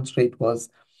response rate was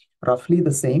roughly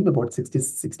the same, about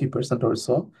 60% or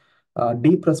so.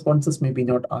 Deep responses maybe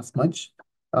not as much.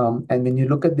 And when you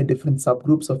look at the different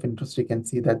subgroups of interest, you can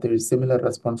see that there is similar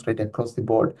response rate across the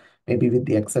board, maybe with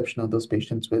the exception of those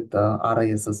patients with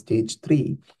RISS stage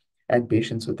 3 and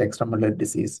patients with extramedullary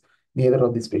disease. Neither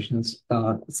of these patients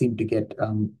seem to get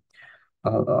a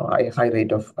high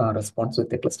rate of response with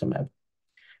teclistamab.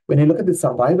 When you look at the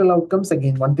survival outcomes,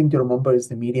 again, one thing to remember is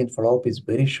the median follow-up is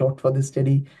very short for this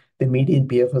study. The median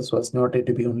PFS was noted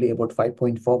to be only about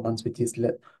 5.4 months, which is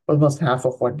almost half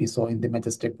of what we saw in the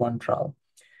Majestic-1 trial.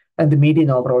 And the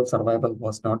median overall survival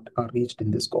was not reached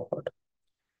in this cohort.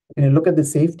 When you look at the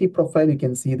safety profile, you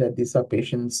can see that these are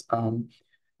patients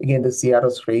Again, the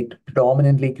CRS rate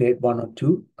predominantly grade 1 or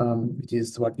 2, which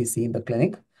is what we see in the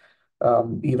clinic.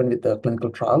 Even with the clinical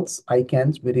trials,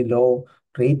 ICANS, very low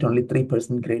rate, only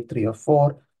 3% grade 3 or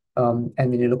 4. And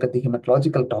when you look at the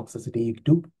hematological toxicity, you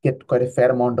do get quite a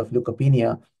fair amount of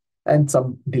leukopenia and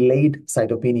some delayed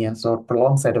cytopenias or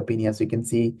prolonged cytopenias. You can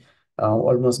see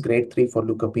almost grade 3 for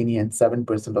leukopenia in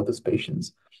 7% of these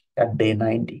patients at day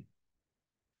 90.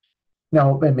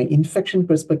 Now, from an infection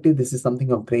perspective, this is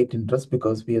something of great interest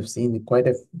because we have seen quite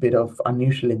a bit of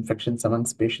unusual infections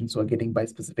amongst patients who are getting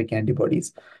bispecific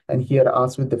antibodies. And here,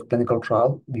 as with the clinical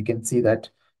trial, we can see that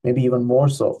maybe even more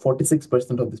so,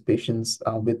 46% of these patients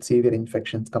with severe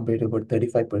infections compared to about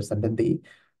 35% in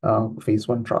the phase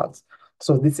 1 trials.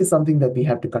 So this is something that we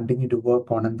have to continue to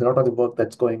work on. And a lot of the work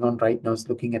that's going on right now is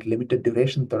looking at limited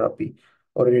duration therapy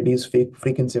or reduced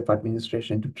frequency of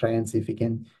administration to try and see if we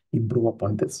can improve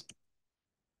upon this.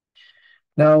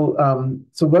 Now,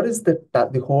 so what is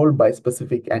the whole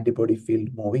bispecific antibody field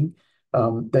moving?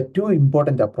 The two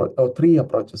important approach or three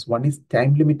approaches. One is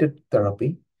time-limited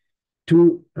therapy.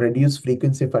 Two, reduce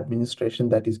frequency of administration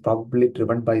that is probably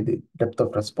driven by the depth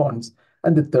of response.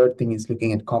 And the third thing is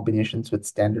looking at combinations with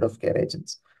standard of care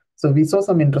agents. So we saw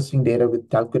some interesting data with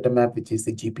talquetamab, which is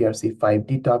the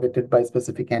GPRC5D targeted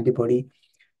bispecific antibody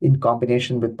in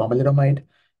combination with pomalidomide.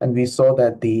 And we saw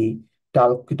that the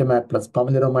talquetamab plus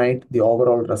pomalidomide, the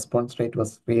overall response rate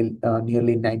was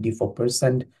nearly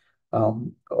 94%.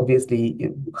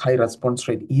 Obviously, high response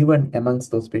rate even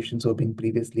amongst those patients who have been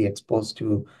previously exposed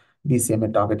to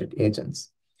BCMA-targeted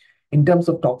agents. In terms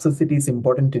of toxicity, it's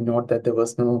important to note that there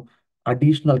was no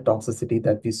additional toxicity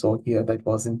that we saw here that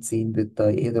wasn't seen with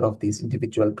either of these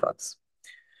individual drugs.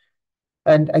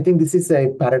 And I think this is a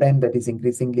paradigm that is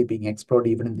increasingly being explored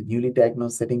even in the newly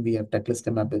diagnosed setting. We have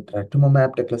teclistamab with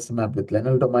daratumumab, teclistamab with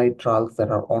lenalidomide trials that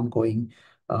are ongoing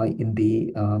in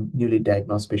the newly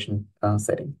diagnosed patient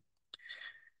setting.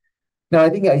 Now, I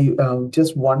think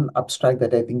just one abstract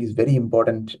that I think is very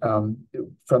important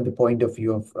from the point of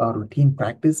view of routine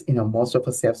practice. Most of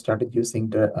us have started using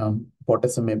the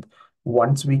bortezomib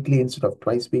once weekly instead of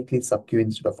twice weekly, subQ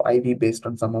instead of IV, based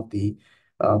on some of the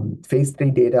phase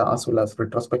 3 data as well as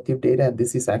retrospective data. And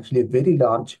this is actually a very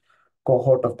large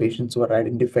cohort of patients who are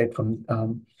identified from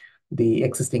the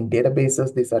existing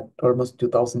databases. These are almost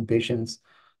 2,000 patients,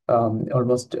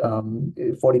 almost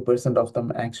 40% of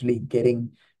them actually getting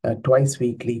twice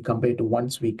weekly compared to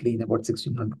once weekly in about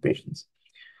 1,600 patients.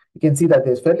 You can see that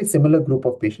there's a fairly similar group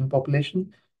of patient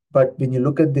population, but when you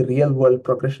look at the real world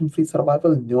progression-free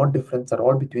survival, no difference at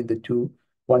all between the two,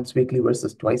 once weekly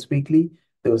versus twice weekly.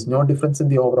 There was no difference in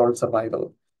the overall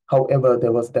survival. However,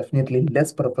 there was definitely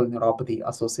less peripheral neuropathy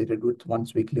associated with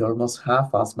once weekly, almost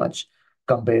half as much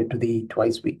compared to the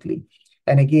twice weekly.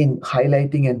 And again,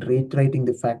 highlighting and reiterating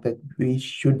the fact that we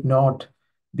should not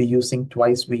be using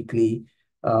twice weekly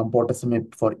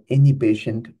bortezomib for any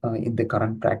patient in the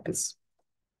current practice.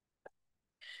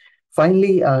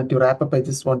 Finally, to wrap up, I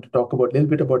just want to talk about a little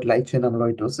bit about light chain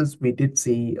amyloidosis. We did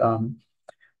see,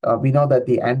 we know that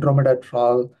the Andromeda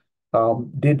trial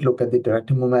did look at the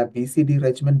daratumumab VCD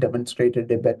regimen, demonstrated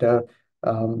a better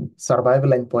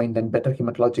survival endpoint and better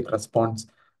hematologic response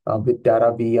with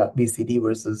dara VCD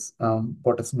versus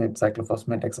bortezomib,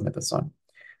 cyclophosphamide, dexamethasone.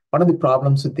 One of the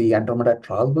problems with the Andromeda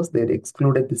trial was they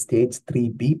excluded the stage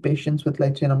 3B patients with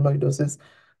light chain amyloidosis.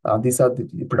 These are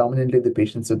predominantly the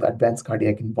patients with advanced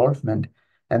cardiac involvement.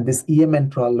 And this EMN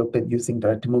trial looked at using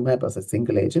daratumumab as a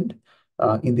single agent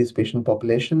in this patient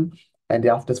population. And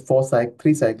after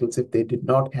 3 cycles, if they did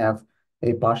not have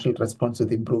a partial response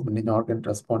with improvement in organ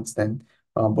response, then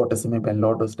bortezomib and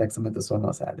low-dose dexamethasone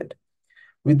was added.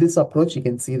 With this approach, you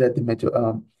can see that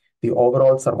the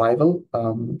overall survival,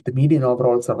 the median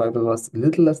overall survival was a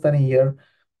little less than a year.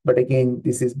 But again,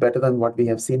 this is better than what we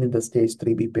have seen in the stage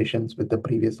 3B patients with the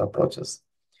previous approaches.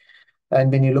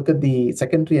 And when you look at the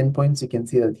secondary endpoints, you can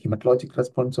see that hematologic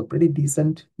response are pretty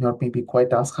decent, not maybe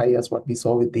quite as high as what we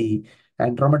saw with the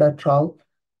Andromeda trial.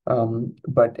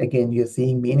 But again, you're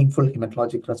seeing meaningful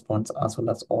hematologic response as well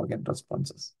as organ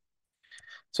responses.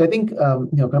 So I think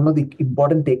some of the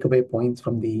important takeaway points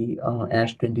from the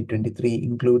ASH 2023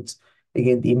 includes,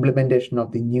 again, the implementation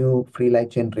of the new free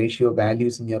light chain ratio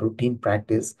values in your routine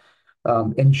practice,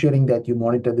 ensuring that you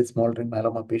monitor the smoldering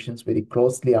myeloma patients very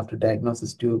closely after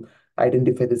diagnosis to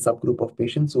identify the subgroup of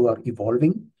patients who are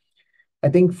evolving. I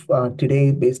think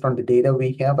today, based on the data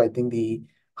we have, I think the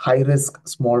high-risk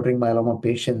smoldering myeloma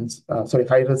patients,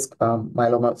 high-risk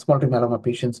smoldering myeloma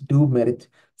patients do merit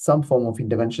some form of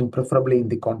intervention, preferably in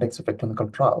the context of a clinical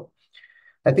trial.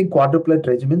 I think quadruplet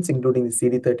regimens, including the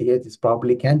CD38,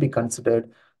 probably can be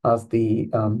considered as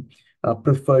the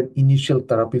preferred initial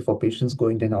therapy for patients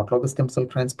going to an autologous stem cell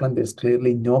transplant. There's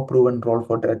clearly no proven role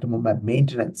for daratumumab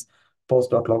maintenance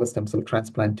post-autologous stem cell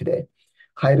transplant today.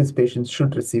 High-risk patients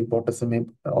should receive bortezomib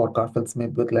or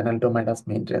carfilzomib with lenalidomide as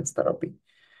maintenance therapy.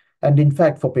 And in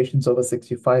fact, for patients over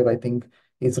 65, I think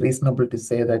it's reasonable to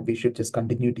say that we should just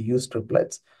continue to use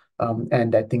triplets.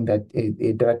 And I think that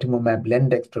a daratumumab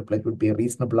lendex triplet would be a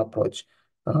reasonable approach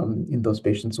in those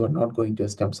patients who are not going to a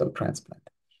stem cell transplant.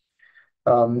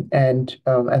 And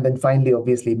then finally,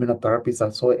 obviously, immunotherapies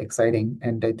are so exciting,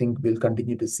 and I think we'll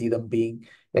continue to see them being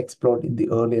explored in the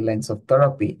early lines of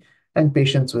therapy. And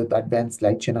patients with advanced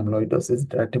light chain amyloidosis,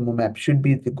 daratumumab should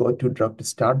be the go-to drug to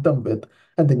start them with,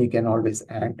 and then you can always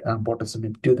add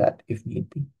bortezomib to that if need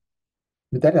be.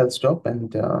 With that, I'll stop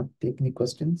and take any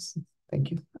questions.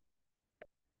 Thank you.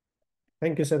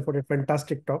 Thank you, sir, for a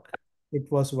fantastic talk. It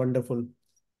was wonderful,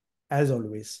 as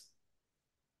always.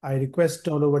 I request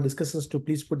all our discussants to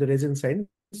please put the raise hand sign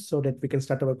so that we can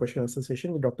start our question answer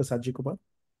session with Dr. Saji Kumar.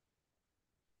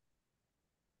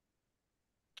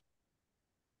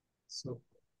 So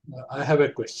I have a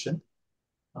question.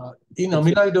 In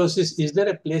amyloidosis, is there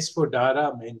a place for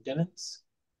DARA maintenance?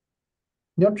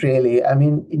 Not really. I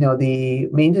mean, the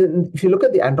maintenance, if you look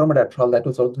at the Andromeda trial, that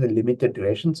was also a limited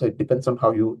duration. So it depends on how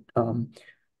you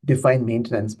define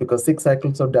maintenance, because 6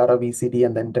 cycles of DARA VCD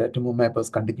and then daratumumab was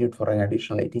continued for an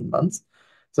additional 18 months.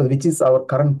 So which is our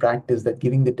current practice, that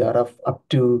giving the DARA up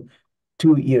to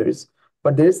 2 years.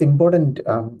 But there is important,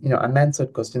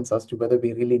 unanswered questions as to whether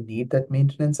we really need that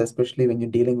maintenance, especially when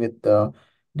you're dealing with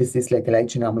disease like light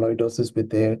chain amyloidosis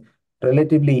with a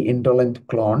relatively indolent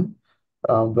clone,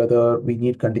 whether we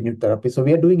need continued therapy. So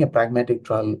we are doing a pragmatic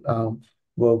trial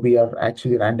where we are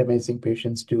actually randomizing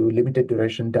patients to limited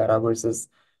duration DARA versus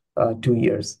 2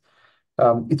 years.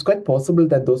 It's quite possible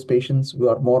that those patients who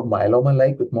are more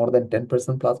myeloma-like with more than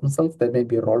 10% plasma cells, there may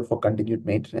be a role for continued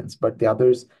maintenance, but the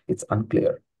others, it's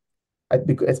unclear.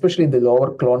 Especially in the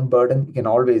lower clone burden, you can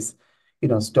always,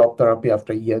 stop therapy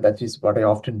after a year. That is what I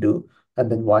often do, and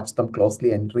then watch them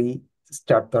closely and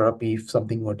restart therapy if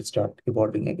something were to start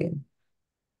evolving again.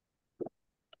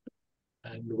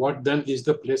 And what then is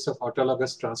the place of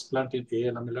autologous transplant in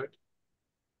AL amyloid?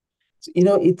 So,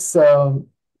 it's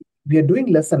we are doing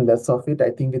less and less of it.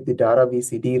 I think with the DARA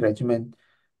VCD regimen,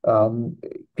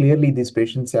 clearly these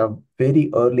patients have very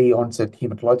early onset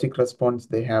hematologic response.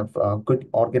 They have good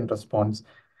organ response.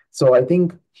 So I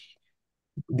think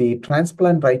the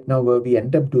transplant right now, where we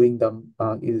end up doing them,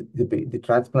 is the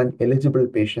transplant eligible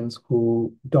patients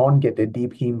who don't get a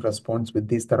deep heme response with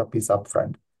these therapies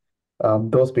upfront.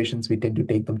 Those patients, we tend to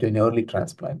take them to an early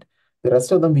transplant. The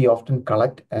rest of them we often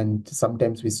collect and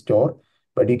sometimes we store.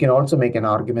 But you can also make an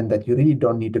argument that you really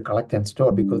don't need to collect and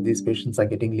store, because these patients are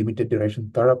getting limited duration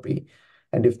therapy.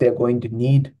 And if they're going to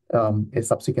need a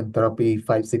subsequent therapy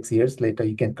 5-6 years later,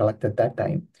 you can collect at that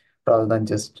time rather than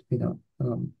just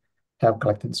have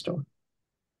collect and store.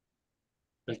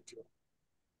 Thank you.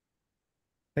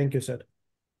 Thank you, sir.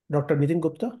 Dr. Nitin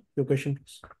Gupta, your question,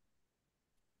 please.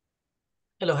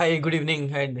 Hello, hi, good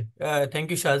evening, and thank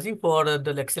you, Shazi, for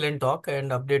the excellent talk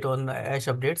and update on ASH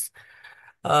updates.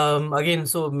 Again,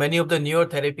 so many of the newer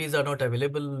therapies are not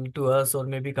available to us or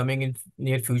maybe coming in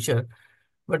near future.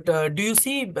 But do you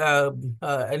see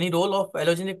any role of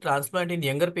allogenic transplant in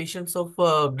younger patients of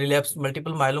relapsed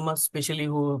multiple myeloma, especially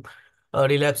who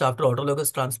relapse after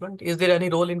autologous transplant? Is there any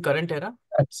role in current era?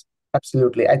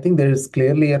 Absolutely. I think there is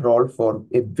clearly a role for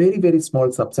a very, very small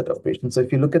subset of patients. So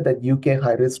if you look at that UK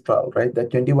high-risk trial, right,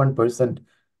 that 21%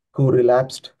 who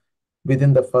relapsed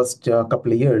within the first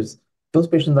couple of years, those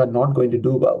patients are not going to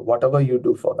do well, whatever you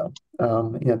do for them.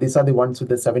 These are the ones with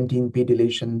the 17p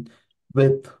deletion,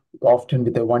 often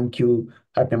with a 1q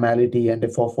abnormality and a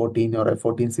 414 or a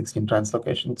 1416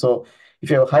 translocation. So if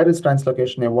you have a high-risk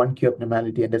translocation, a 1q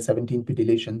abnormality and a 17p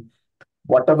deletion,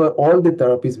 whatever all the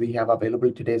therapies we have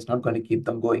available today is not going to keep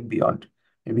them going beyond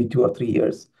maybe 2 or 3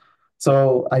 years.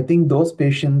 So I think those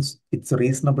patients, it's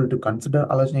reasonable to consider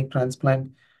allogeneic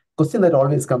transplant. Question that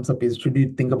always comes up is, should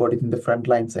you think about it in the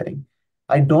frontline setting?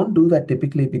 I don't do that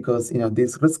typically because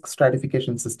these risk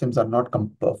stratification systems are not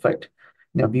perfect.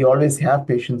 We always have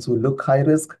patients who look high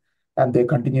risk and they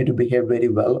continue to behave very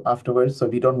well afterwards. So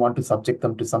we don't want to subject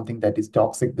them to something that is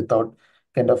toxic without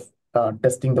kind of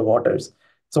testing the waters.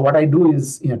 So what I do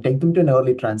is, take them to an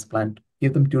early transplant,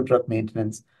 give them 2-drug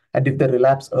maintenance, and if they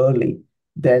relapse early,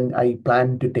 then I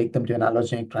plan to take them to an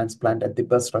allogeneic transplant at the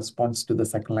best response to the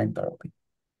second-line therapy.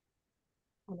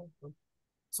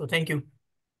 So thank you.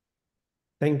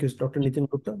 Thank you, Dr. Nitin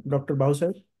Gupta. Dr.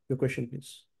 Bhausar, your question,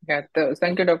 please. Yeah,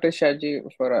 thank you, Dr. Shaji,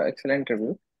 for an excellent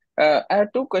review. I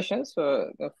have two questions.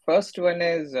 The first one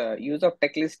is use of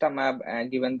teclistamab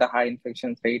given the high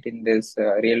infection rate in this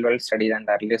real-world studies and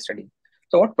earlier study.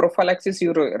 So, what prophylaxis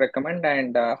you recommend,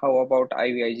 and how about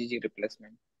IVIG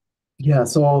replacement? Yeah,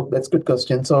 so that's a good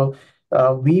question. So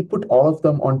we put all of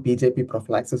them on PJP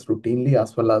prophylaxis routinely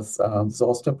as well as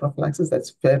zoster prophylaxis. That's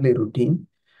fairly routine.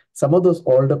 Some of those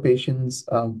older patients,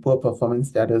 poor performance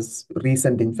status,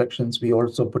 recent infections, we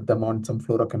also put them on some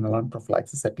fluoroquinolone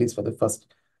prophylaxis, at least for the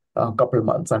first couple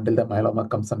months until the myeloma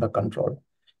comes under control.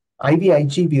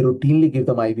 IVIG, we routinely give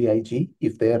them IVIG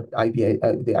if their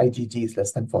the IgG is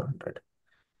less than 400.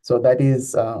 So that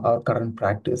is our current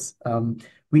practice.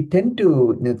 We tend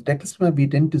to, teclistamab, we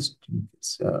tend to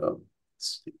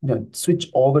switch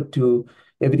over to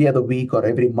every other week or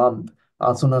every month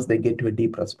as soon as they get to a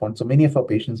deep response. So many of our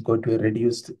patients go to a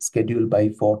reduced schedule by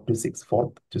fourth to fifth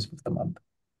month.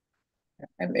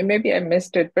 And maybe I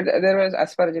missed it, but there was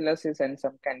aspergillosis and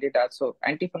some candida. So,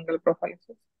 antifungal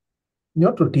prophylaxis.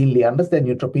 Not routinely, unless they're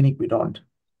neutropenic, we don't.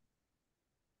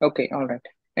 Okay, all right.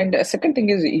 And the second thing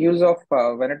is use of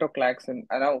venetoclax. And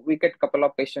now we get a couple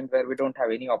of patients where we don't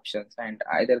have any options, and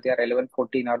either they are 11,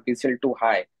 14 or BCL too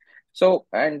high. So,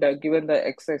 and given the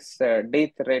excess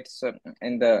death rates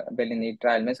in the Bellini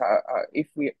trial, means if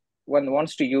one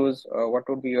wants to use, what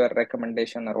would be your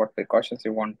recommendation or what precautions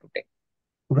you want to take?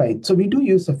 Right. So we do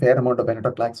use a fair amount of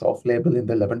venetoclax off-label in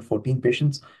the 11-14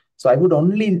 patients. So I would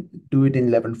only do it in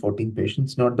 11-14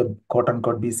 patients, not the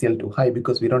quote-unquote BCL2 high,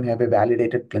 because we don't have a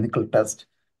validated clinical test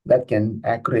that can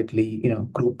accurately,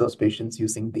 group those patients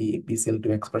using the BCL2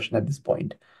 expression at this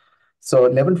point. So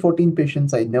 11-14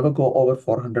 patients, I never go over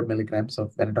 400 milligrams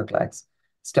of venetoclax.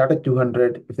 Start at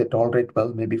 200. If they tolerate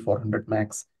well, maybe 400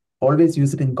 max. Always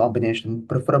use it in combination,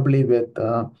 preferably with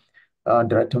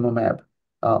daratumumab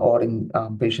or in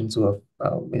patients who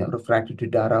have refractory to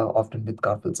DARA, often with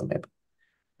carfilzomib.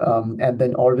 And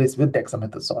then always with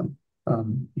dexamethasone,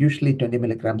 usually 20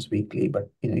 milligrams weekly, but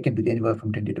you can do anywhere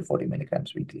from 20 to 40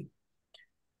 milligrams weekly.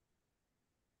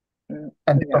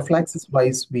 And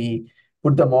prophylaxis-wise, we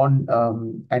put them on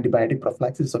antibiotic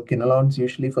prophylaxis, so quinolones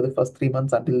usually for the first 3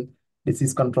 months until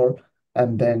disease control,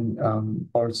 and then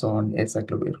also on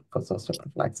acyclovir for zoster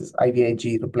prophylaxis,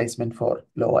 IVIG replacement for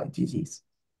low IgGs.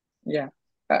 Yeah.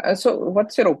 So,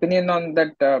 what's your opinion on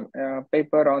that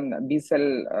paper on B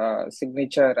cell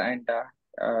signature and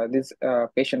this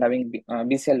patient having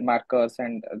B cell markers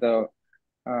and the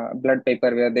blood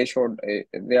paper where they showed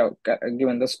they are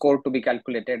given the score to be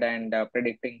calculated and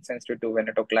predicting sensitivity to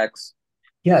venetoclax?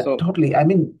 Yeah, So, totally. I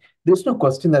mean, there's no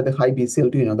question that the high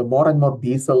BCL2, the more and more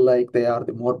B cell like they are,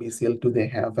 the more BCL2 they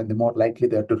have, and the more likely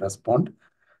they are to respond.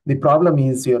 The problem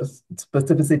is your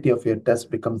specificity of your test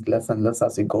becomes less and less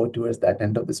as you go towards that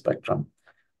end of the spectrum.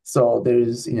 So there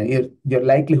is, your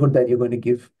likelihood that you're going to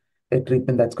give a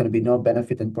treatment that's going to be no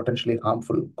benefit and potentially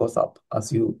harmful goes up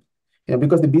as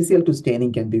because the BCL2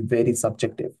 staining can be very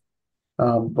subjective.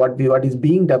 What is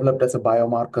being developed as a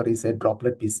biomarker is a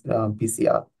droplet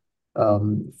PCR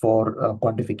for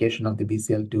quantification of the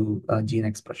BCL2 gene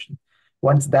expression.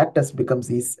 Once that test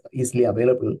becomes easily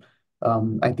available,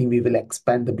 I think we will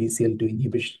expand the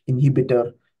BCL2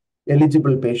 inhibitor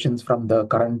eligible patients from the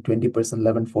current 20%,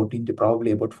 11, 14 to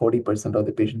probably about 40% of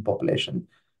the patient population,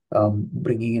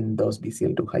 bringing in those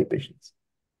BCL2 high patients.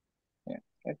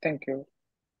 yeah, thank you.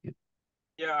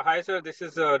 Yeah, hi sir, this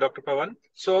is Dr. Pawan.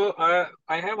 So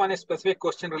I have one specific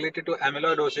question related to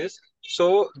amyloidosis.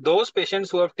 So those patients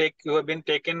who have been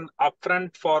taken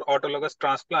upfront for autologous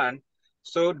transplant,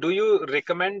 so do you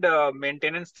recommend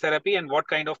maintenance therapy, and what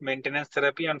kind of maintenance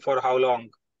therapy and for how long?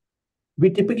 We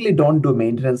typically don't do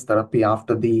maintenance therapy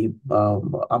after the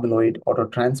amyloid auto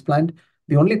transplant.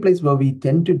 The only place where we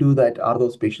tend to do that are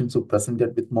those patients who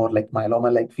presented with more like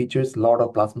myeloma-like features, a lot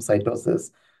of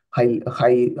plasmacytosis,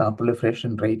 high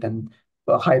proliferation rate, and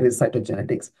high-risk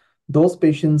cytogenetics. Those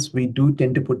patients, we do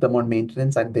tend to put them on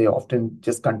maintenance, and they often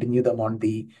just continue them on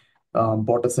the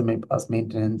bortezomib as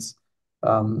maintenance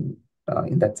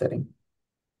in that setting.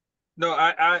 No,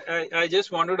 I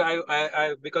just wanted,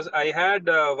 because I had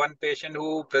one patient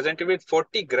who presented with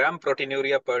 40-gram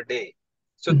proteinuria per day.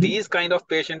 So these kind of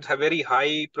patients have very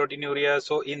high proteinuria.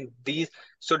 So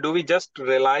so do we just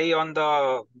rely on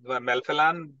the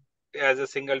melphalan as a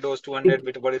single dose 200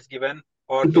 with what is given,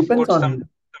 or it to depends put some on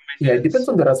it depends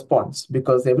on the response,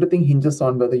 because everything hinges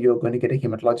on whether you're going to get a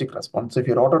hematologic response. So if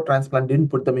your auto transplant didn't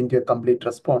put them into a complete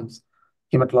response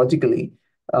hematologically,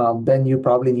 then you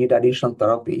probably need additional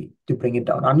therapy to bring it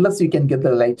down. Unless you can get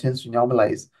the light chains to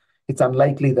normalize, it's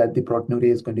unlikely that the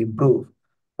proteinuria is going to improve.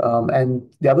 And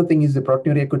the other thing is the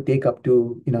proteinuria could take up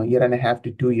to 1.5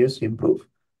 to 2 years to improve,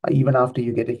 even after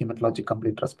you get a hematologic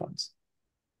complete response.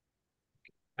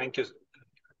 Thank you.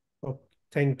 Oh,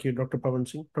 thank you, Dr. Pawan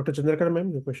Singh. Dr. Chandrakar,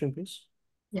 ma'am, your question, please.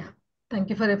 Yeah, thank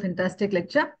you for a fantastic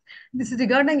lecture. This is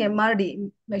regarding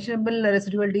MRD, measurable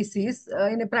residual disease.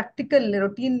 In a practical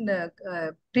routine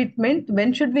treatment,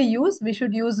 when should we use? We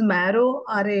should use marrow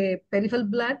or a peripheral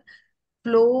blood,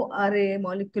 flow or a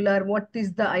molecular. What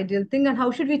is the ideal thing, and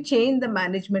how should we change the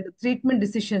management, treatment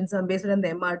decisions based on the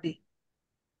MRD?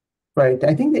 Right.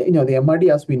 I think the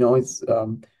MRD, as we know, is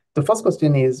the first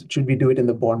question is, should we do it in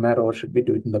the bone marrow or should we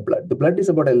do it in the blood? The blood is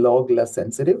about a log less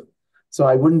sensitive, so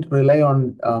I wouldn't rely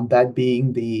on that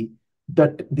being the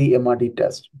MRD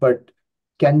test. But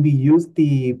can we use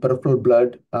the peripheral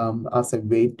blood as a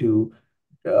way to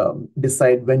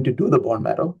decide when to do the bone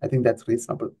marrow? I think that's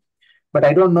reasonable. But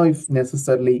I don't know if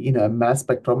necessarily mass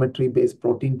spectrometry based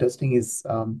protein testing is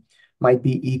might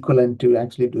be equivalent to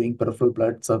actually doing peripheral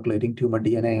blood, circulating tumor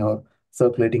DNA, or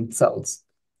circulating cells.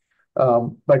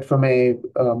 But from a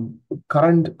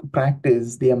current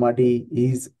practice, the MRD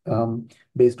is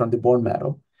based on the bone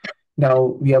marrow. Now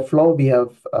we have flow, we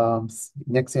have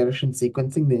next generation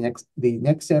sequencing. The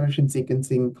next generation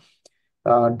sequencing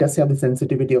does have the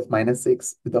sensitivity of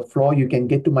 -6. With the flow, you can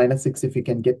get to -6 if you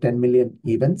can get 10 million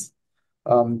events.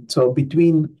 So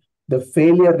between the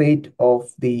failure rate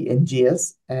of the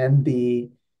NGS and the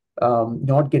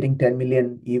not getting 10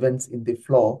 million events in the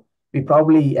flow, we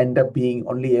probably end up being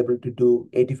only able to do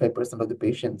 85% of the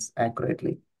patients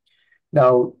accurately.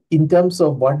 Now, in terms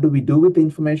of what do we do with the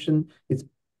information, it's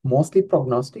mostly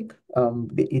prognostic.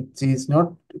 It is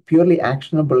not purely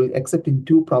actionable except in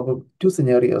two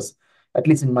scenarios, at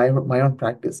least in my own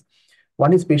practice.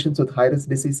 One is patients with high-risk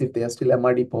disease. If they are still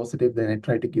MRD positive, then I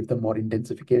try to give them more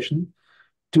intensification.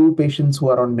 Two, patients who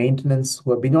are on maintenance,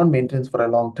 who have been on maintenance for a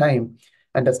long time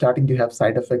and are starting to have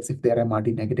side effects. If they are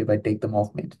MRD negative, I take them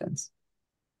off maintenance.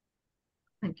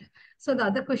 Thank you. So the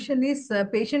other question is,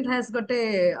 patient has got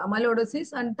a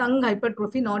amyloidosis and tongue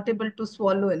hypertrophy, not able to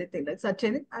swallow anything like such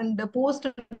anything, and post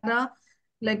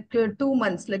 2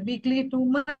 months, like weekly 2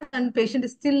 months, and patient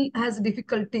still has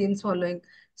difficulty in swallowing.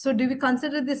 So do we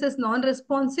consider this as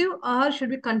non-responsive, or should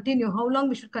we continue? How long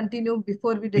we should continue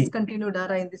before we discontinue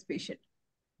DARA in this patient?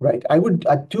 Right. I would,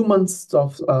 at 2 months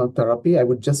of therapy, I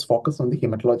would just focus on the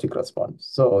hematologic response.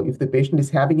 So if the patient is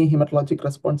having a hematologic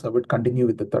response, I would continue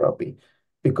with the therapy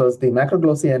because the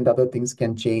macroglossia and other things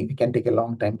can change, can take a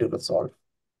long time to resolve.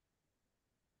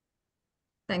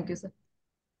 Thank you, sir.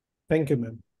 Thank you,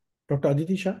 ma'am. Dr.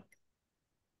 Aditi Shah.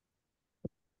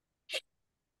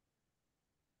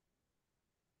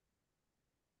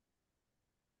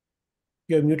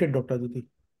 You're muted, Dr. Aditi.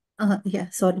 Yeah,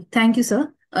 sorry. Thank you,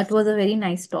 sir. It was a very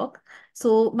nice talk.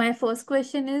 So my first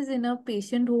question is, in a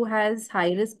patient who has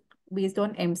high risk based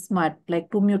on MSMART,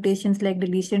 like 2 mutations like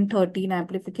deletion 13,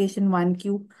 amplification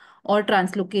 1q, or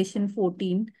translocation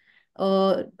 14,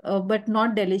 but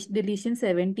not deletion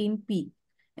 17p.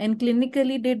 And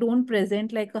clinically, they don't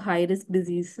present like a high risk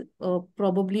disease,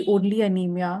 probably only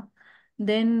anemia.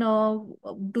 Then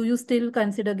do you still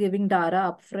consider giving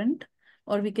DARA upfront,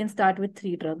 or we can start with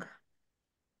 3 drug?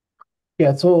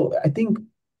 Yeah, so I think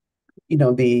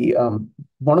the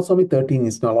monosomy 13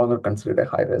 is no longer considered a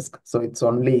high risk. So it's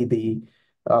only the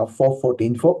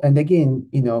 414. And again,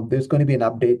 there's going to be an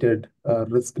updated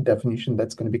risk definition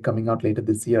that's going to be coming out later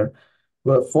this year,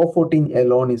 where 414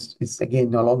 alone is again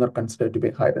no longer considered to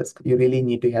be high risk. You really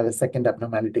need to have a second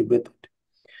abnormality with it.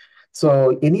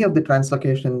 So any of the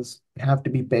translocations have to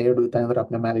be paired with another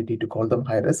abnormality to call them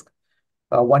high risk.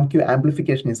 1q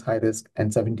amplification is high risk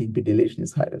and 17p deletion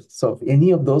is high risk. So if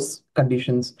any of those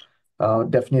conditions,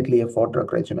 definitely a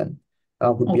 4-drug regimen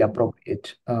would be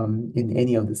appropriate in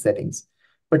any of the settings.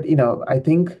 But I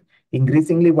think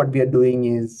increasingly what we are doing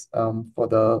is for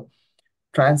the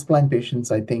transplant patients,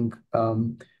 I think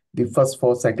the first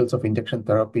 4 cycles of injection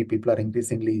therapy, people are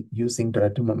increasingly using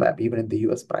daratumumab even in the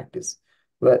US practice.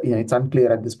 Well, it's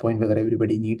unclear at this point whether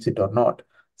everybody needs it or not.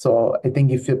 So I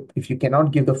think if you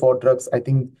cannot give the 4 drugs, I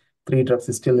think 3 drugs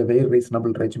is still a very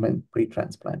reasonable regimen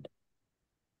pre-transplant.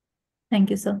 Thank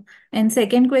you, sir. And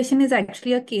second question is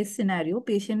actually a case scenario.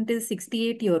 Patient is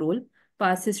 68-year-old,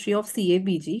 past history of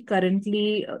CABG.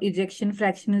 Currently, ejection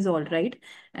fraction is all right.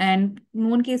 And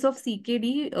known case of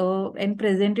CKD and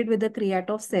presented with a creat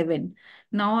of 7.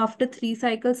 Now, after 3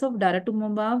 cycles of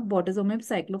daratumumab, bortezomib,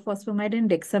 cyclophosphamide, and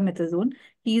dexamethasone,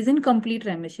 he is in complete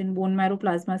remission. Bone marrow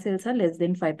plasma cells are less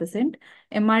than 5%.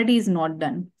 MRD is not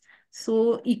done.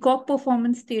 So, ECOG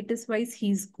performance status-wise,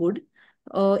 he's good.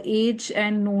 Age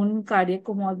and known cardiac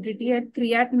comorbidity, and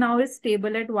creat now is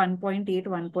stable at 1.8,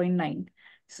 1.9.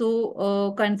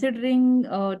 So considering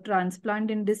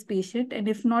transplant in this patient, and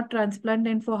if not transplant,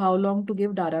 then for how long to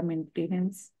give DARA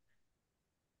maintenance?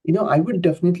 I would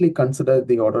definitely consider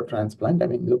the auto transplant. I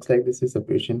mean, it looks like this is a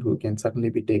patient who can certainly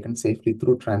be taken safely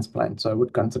through transplant. So I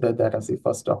would consider that as a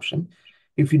first option.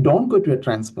 If you don't go to a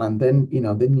transplant, then you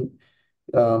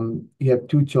have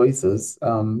two choices.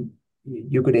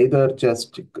 You could either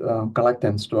just collect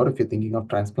and store if you're thinking of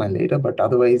transplant later, but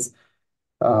otherwise,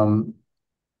 um,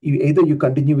 you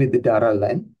continue with the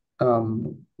DARA-LEN,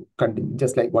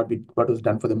 just like what was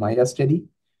done for the Maya study,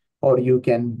 or you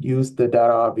can use the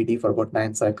DARA RVD for about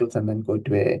 9 cycles and then go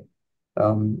to a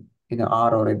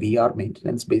R or a VR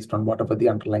maintenance based on whatever the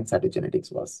underlying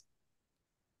cytogenetics was.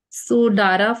 So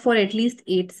DARA for at least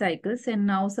 8 cycles and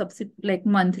now like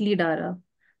monthly DARA,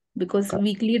 because Correct.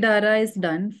 weekly DARA is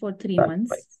done for 3 Right.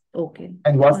 months. Okay.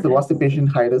 And was All the right. patient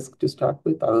high risk to start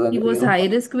with, other than He the was renal? high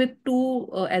risk with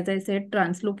 2, as I said,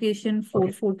 translocation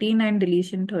 414 and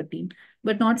deletion 13,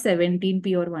 but not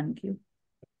 17p or 1q.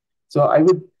 So I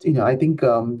think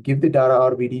give the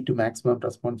DARA RVD to maximum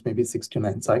response, maybe 6 to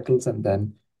 9 cycles, and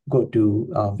then go to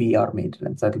VR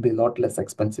maintenance. That'll be a lot less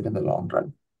expensive in the long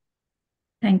run.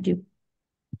 Thank you.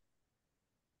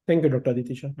 Thank you, Dr.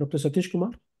 Aditya. Dr. Satish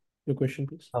Kumar, your question,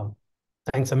 please.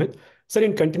 Thanks, Amit. Sir,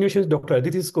 in continuation, Dr.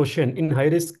 Aditya's question, in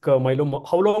high-risk myeloma,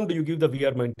 how long do you give the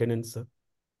VR maintenance, sir?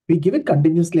 We give it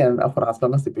continuously and for as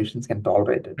long as the patients can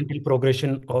tolerate it. Until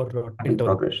progression or Until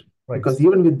progression. Right. Because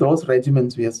even with those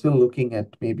regimens, we are still looking at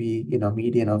maybe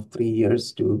median of 3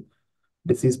 years to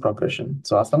disease progression.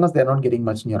 So as long as they're not getting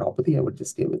much neuropathy, I would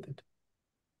just stay with it.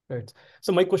 Right.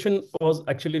 So my question was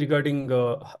actually regarding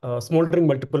smoldering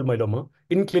multiple myeloma.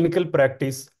 In clinical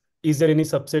practice, is there any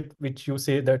subset which you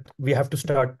say that we have to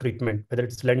start treatment, whether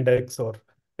it's Lendex or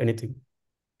anything?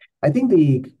 I think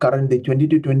the 20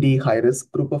 to 20 high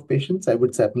risk group of patients, I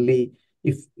would certainly,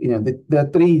 if the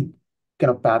 3 kind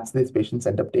of paths these patients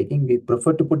end up taking, we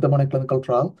prefer to put them on a clinical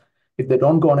trial. If they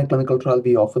don't go on a clinical trial,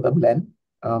 we offer them LEN.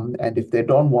 And if they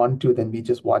don't want to, then we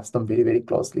just watch them very, very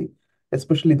closely,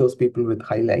 especially those people with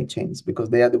high light chains, because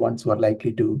they are the ones who are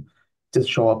likely to just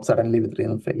show up suddenly with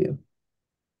renal failure.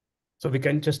 So we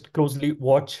can just closely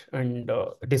watch and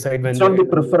decide when it's not the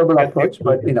preferable approach,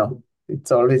 but it's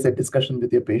always a discussion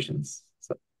with your patients.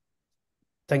 So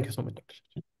thank you so much,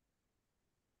 Dr.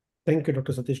 Thank you,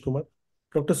 Dr. Satish Kumar.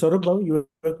 Dr. Saurabh Bhau, you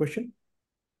have a question?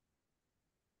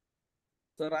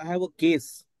 Sir, I have a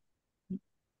case.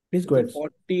 Please go ahead.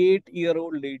 A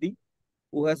 48-year-old lady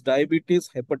who has diabetes,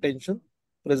 hypertension,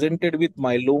 presented with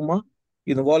myeloma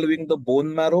involving the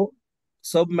bone marrow,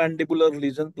 submandibular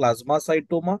lesion,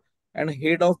 plasmacytoma, and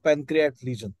head of pancreas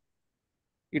lesion.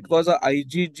 It was a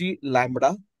IgG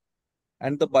lambda,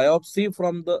 and the biopsy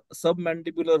from the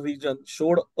submandibular region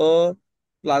showed a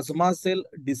plasma cell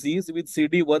disease with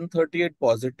CD138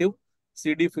 positive,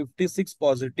 CD56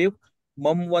 positive,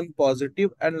 MUM1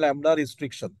 positive, and lambda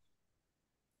restriction.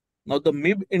 Now the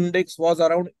MIB index was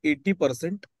around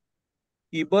 80%,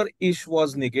 Eber-ish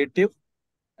was negative,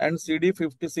 and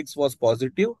CD56 was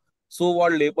positive, so were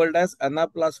labeled as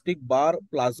anaplastic bar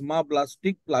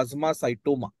plasmablastic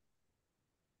plasmacytoma.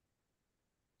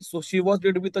 So she was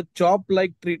treated with a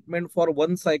CHOP-like treatment for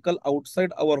 1 cycle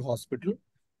outside our hospital.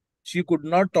 She could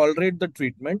not tolerate the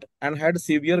treatment and had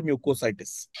severe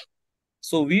mucositis.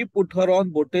 So we put her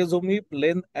on bortezomib,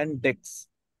 len, and dex.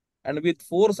 And with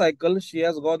 4 cycles, she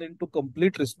has gone into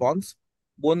complete response.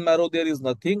 Bone marrow, there is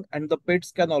nothing, and the PET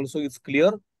scan also is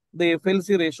clear. The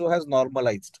FLC ratio has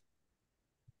normalized.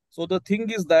 So the thing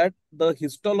is that the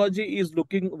histology is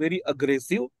looking very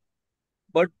aggressive,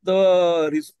 but the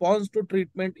response to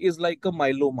treatment is like a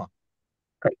myeloma.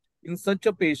 Right. In such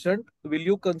a patient, will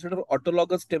you consider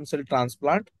autologous stem cell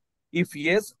transplant? If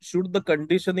yes, should the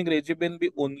conditioning regimen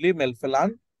be only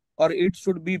melphalan, or it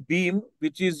should be beam,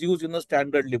 which is used in a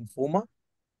standard lymphoma?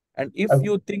 And if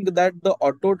you think that the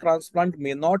auto transplant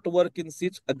may not work in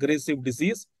such aggressive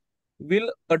disease,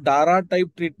 will a DARA type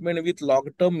treatment with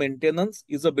long-term maintenance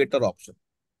is a better option?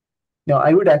 No,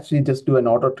 I would actually just do an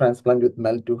auto transplant with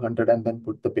MEL 200 and then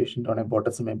put the patient on a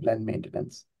bortezomib len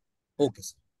maintenance. Okay,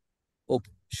 sir.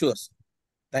 Okay, sure, sir.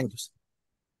 Thank you, sir.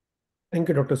 Thank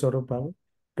you, Dr. Saurabh Bhau.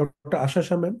 Dr. Asha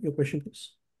Shah, ma'am, your question,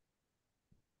 please.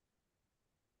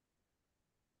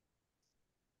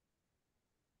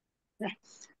 Yes.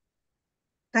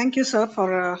 Thank you, sir,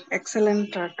 for an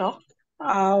excellent talk.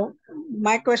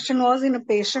 My question was in a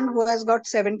patient who has got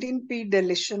 17p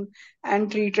deletion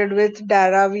and treated with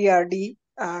DARA-VRD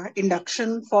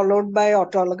induction followed by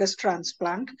autologous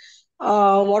transplant.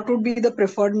 What would be the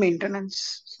preferred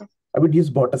maintenance? Sir? I would use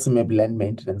bortezomib len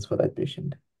maintenance for that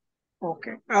patient.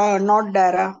 Okay. Not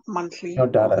DARA monthly.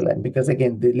 Not DARA len, because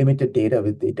again, the limited data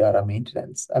with the DARA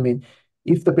maintenance. I mean,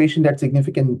 if the patient had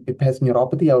significant, if has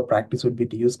neuropathy, our practice would be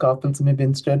to use carfilzomib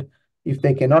instead. If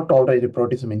they cannot tolerate a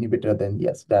proteasome inhibitor, then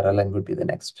yes, Daralan would be the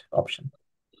next option.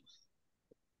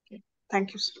 Okay.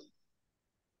 Thank you, sir.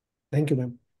 Thank you,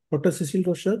 ma'am. Dr. Cecile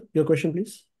Rocher, your question,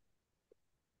 please.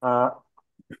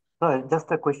 So just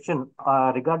a question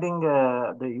regarding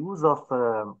the use of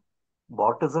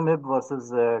bortezomib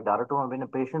versus daratumumab in a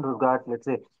patient who's got, let's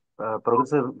say,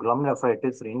 progressive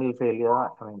glomerulonephritis, renal failure,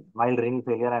 mild renal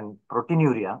failure, and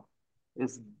proteinuria.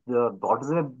 Is the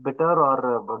bortezomib better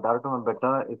or daratumumab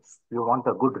better if you want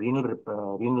a good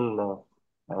renal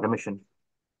remission?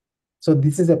 So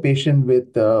this is a patient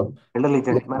with elderly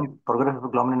gentleman, progressive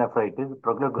glomerulonephritis,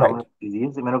 progressive glomerular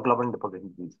disease, immunoglobulin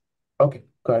deposition disease. Okay,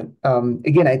 got it.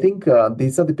 Again, I think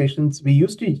these are the patients, we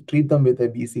used to treat them with a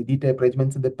VCD type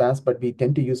regimens in the past, but we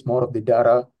tend to use more of the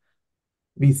DARA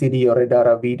VCD or a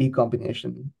DARA VD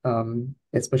combination,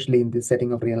 especially in the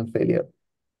setting of renal failure.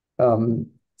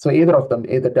 So either of them,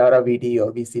 either DARA VD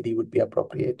or VCD would be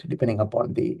appropriate, depending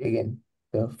upon the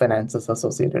finances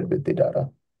associated with the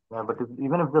DARA. Yeah, but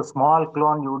even if the small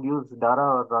clone, you would use DARA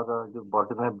or rather use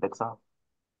bortezomib dexa?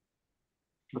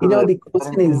 Because the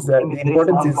question is, the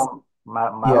importance is,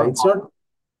 yeah,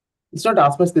 it's not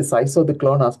as much the size of the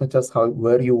clone as much as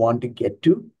where you want to get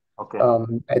to. Okay.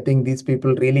 I think these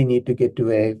people really need to get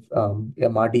to a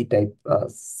MRD type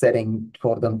setting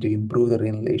for them to improve the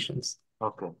renal lesions.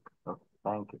 Okay.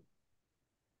 Thank you.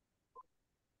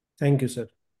 Thank you, sir.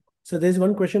 So there's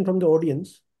one question from the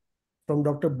audience from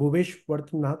Dr. Bhuvesh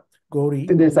Varthnath Gauri.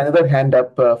 There's another hand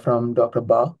up from Dr.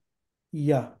 Ba.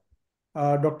 Yeah.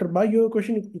 Dr. Ba, your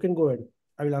question, you can go ahead.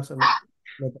 I will ask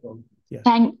later on.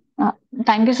 Yeah.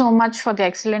 Thank you so much for the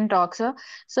excellent talk, sir.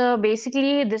 So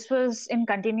basically, this was in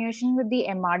continuation with the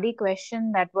MRD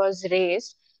question that was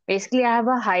raised. Basically, I have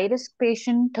a high-risk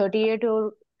patient,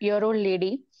 38-year-old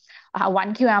lady,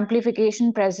 1Q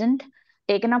amplification present,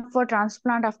 taken up for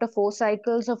transplant after 4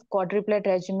 cycles of quadruplet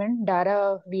regimen,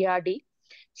 DARA VRD.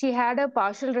 She had a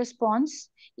partial response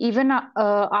even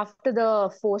after the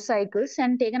 4 cycles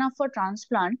and taken up for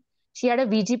transplant. She had a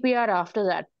VGPR after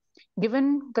that.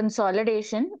 Given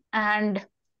consolidation and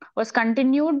was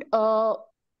continued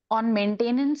on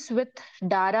maintenance with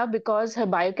DARA because her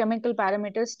biochemical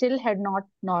parameters still had not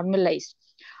normalized.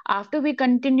 After we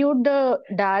continued the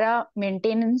DARA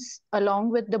maintenance along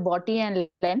with the BOTI and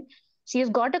LEN, she has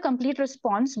got a complete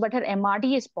response, but her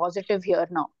MRD is positive here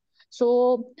now.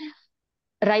 So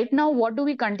right now, what do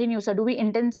we continue? So do we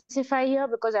intensify here?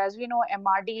 Because as we know,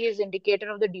 MRD is indicator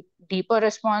of the deeper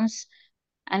response.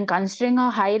 And considering a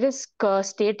high risk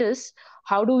status,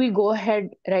 how do we go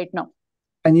ahead right now?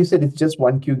 And you said it's just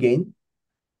 1Q gain?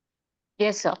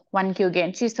 Yes, sir. 1Q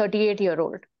gain. She's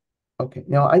 38-year-old. Okay.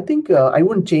 Now, I think I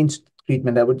wouldn't change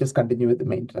treatment. I would just continue with the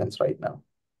maintenance right now.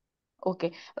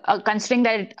 Okay. Considering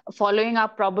that following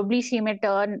up, probably she may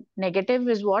turn negative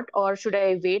is what? Or should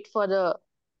I wait for the...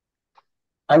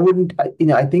 I wouldn't,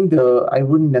 I think I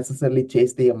wouldn't necessarily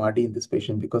chase the MRD in this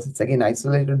patient because it's again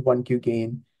isolated 1Q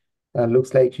gain.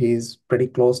 Looks like she's pretty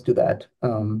close to that.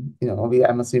 I'm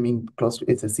assuming close to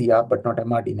it's a CR, but not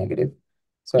MRD negative.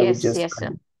 So yes, I would just yes,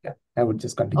 sir. Yeah, I would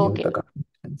just continue with Okay. the current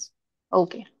maintenance.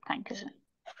 Okay, thank you, sir.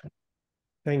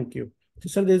 Thank you. So,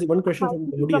 sir, there's one question from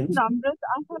the audience. I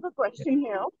have a question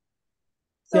here.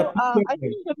 So Yeah, I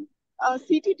think the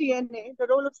ctDNA, the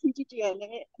role of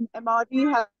ctDNA in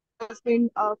MRD has been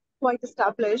quite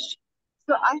established.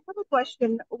 So I have a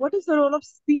question. What is the role of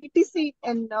CTC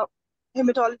in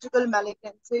hematological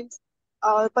malignancies,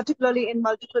 particularly in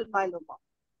multiple myeloma?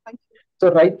 Thank you.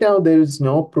 So right now, there is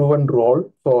no proven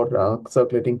role for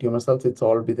circulating tumor cells. It's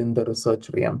all within the research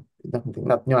realm.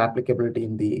 No applicability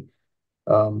in the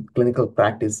clinical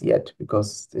practice yet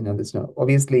because there's no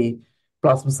obviously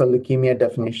plasma cell leukemia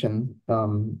definition.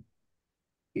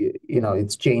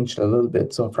 It's changed a little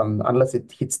bit. So unless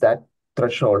it hits that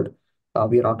threshold,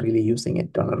 we are not really using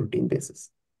it on a routine basis.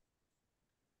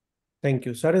 Thank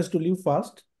you. Sir has to leave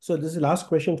fast. So this is the last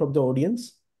question from the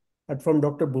audience. And from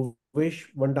Dr. Bhuvesh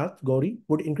Varthnath Gauri,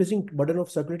 would increasing burden of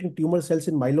circulating tumor cells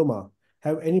in myeloma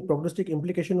have any prognostic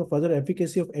implication or further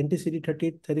efficacy of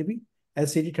anti-CD38 therapy,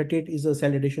 as CD38 is a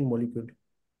cell adhesion molecule?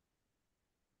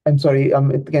 I'm sorry,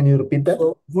 can you repeat that?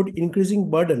 So would increasing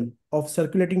burden of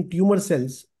circulating tumor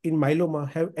cells in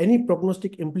myeloma have any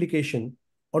prognostic implication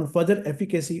on further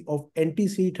efficacy of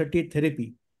anti-CD38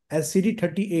 therapy, as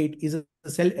CD38 is a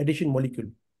cell adhesion molecule?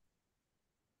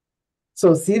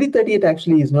 So CD38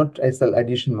 actually is not a cell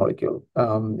adhesion molecule.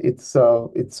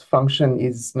 Its function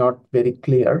is not very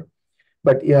clear.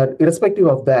 But yeah, irrespective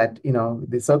of that,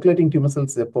 the circulating tumor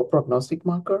cells is a poor prognostic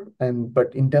marker.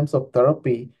 But in terms of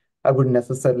therapy, I wouldn't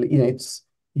necessarily, it's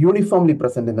uniformly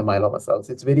present in the myeloma cells.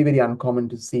 It's very, very uncommon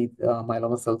to see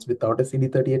myeloma cells without a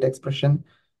CD38 expression.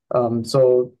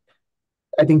 So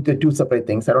I think the two separate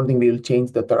things. I don't think we will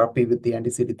change the therapy with the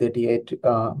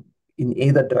anti-CD38 in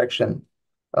either direction,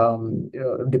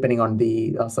 depending on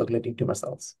the circulating tumor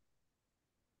cells.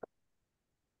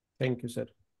 Thank you, sir.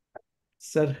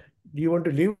 Sir, do you want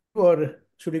to leave or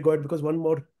should we go ahead? Because one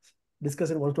more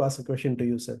discussant wants to ask a question to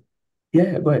you, sir.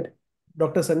 Yeah, go ahead.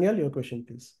 Dr. Sanyal, your question,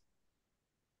 please.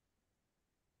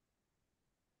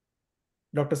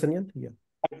 Dr. Sanyal, yeah.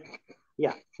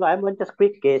 Yeah, so I'm on just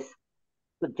quick case.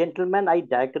 The gentleman I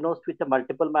diagnosed with a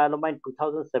multiple myeloma in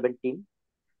 2017,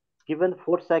 given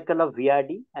 4th cycle of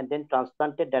VRD and then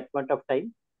transplanted that point of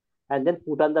time, and then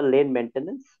put on the lane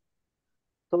maintenance.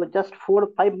 So just 4 or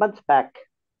 5 months back,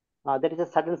 there is a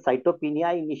sudden cytopenia.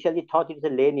 I initially thought it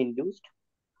was a lane induced.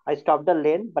 I stopped the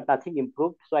lane, but nothing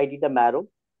improved. So I did a marrow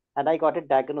and I got a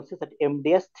diagnosis at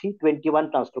MDS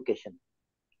 321 translocation.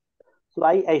 So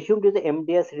I assumed it is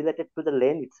MDS related to the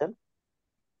lane itself.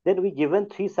 Then we given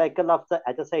 3 cycle of the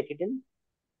azacitidine,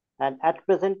 and at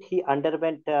present he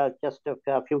underwent just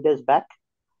a few days back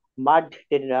MUD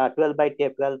 12 by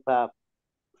 12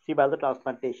 C-valve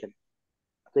transplantation.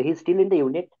 So he's still in the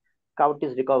unit. Count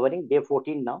is recovering, day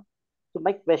 14 now. So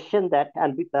my question that,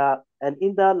 and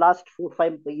in the last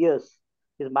 4-5 years,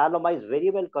 his myeloma is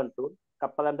very well controlled.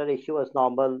 Kappa-lambda ratio was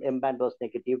normal, M-band was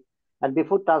negative. And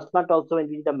before transplant also, when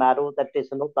we did the marrow, that is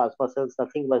no plasma cells,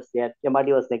 nothing was there.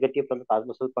 MRD was negative from the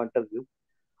plasma cell point of view.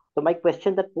 So my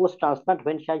question that post-transplant,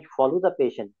 when shall I follow the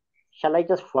patient? Shall I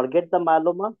just forget the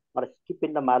myeloma or keep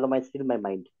in the myeloma is still in my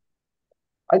mind?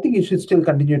 I think you should still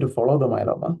continue to follow the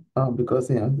myeloma because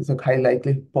there's a high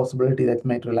likely possibility that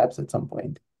might relapse at some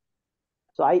point.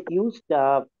 So I used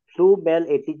flu-mel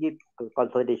ATG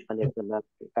consolidation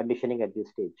conditioning at this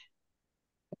stage.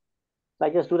 So I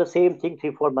just do the same thing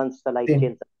 3-4 months till I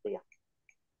change the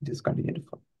Just continue to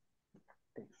follow.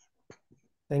 Thanks.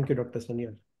 Thank you, Dr.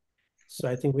 Sanyal. So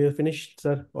I think we have finished,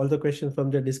 sir, all the questions from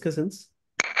the discussants.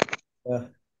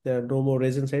 There are no more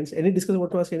raising hands. Any discussant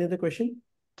want to ask any other question?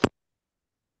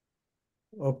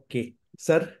 Okay,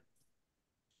 sir.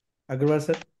 Agarwal,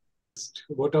 sir.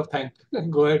 Vote of thanks.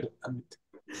 Go ahead, Amit.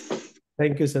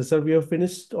 Thank you, sir. Sir, we have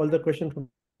finished all the questions from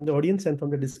the audience and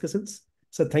from the discussants.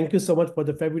 So thank you so much for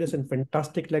the fabulous and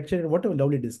fantastic lecture, and what a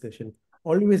lovely discussion.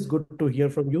 Always good to hear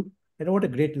from you, and what a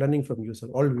great learning from you, sir.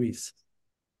 Always.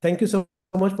 Thank you so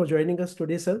much for joining us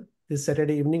today, sir. This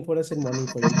Saturday evening for us and morning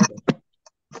for you.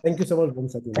 Thank you so much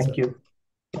once again, Thank sir.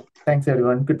 you. Thanks,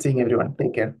 everyone. Good seeing everyone.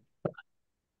 Take care.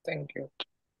 Thank you.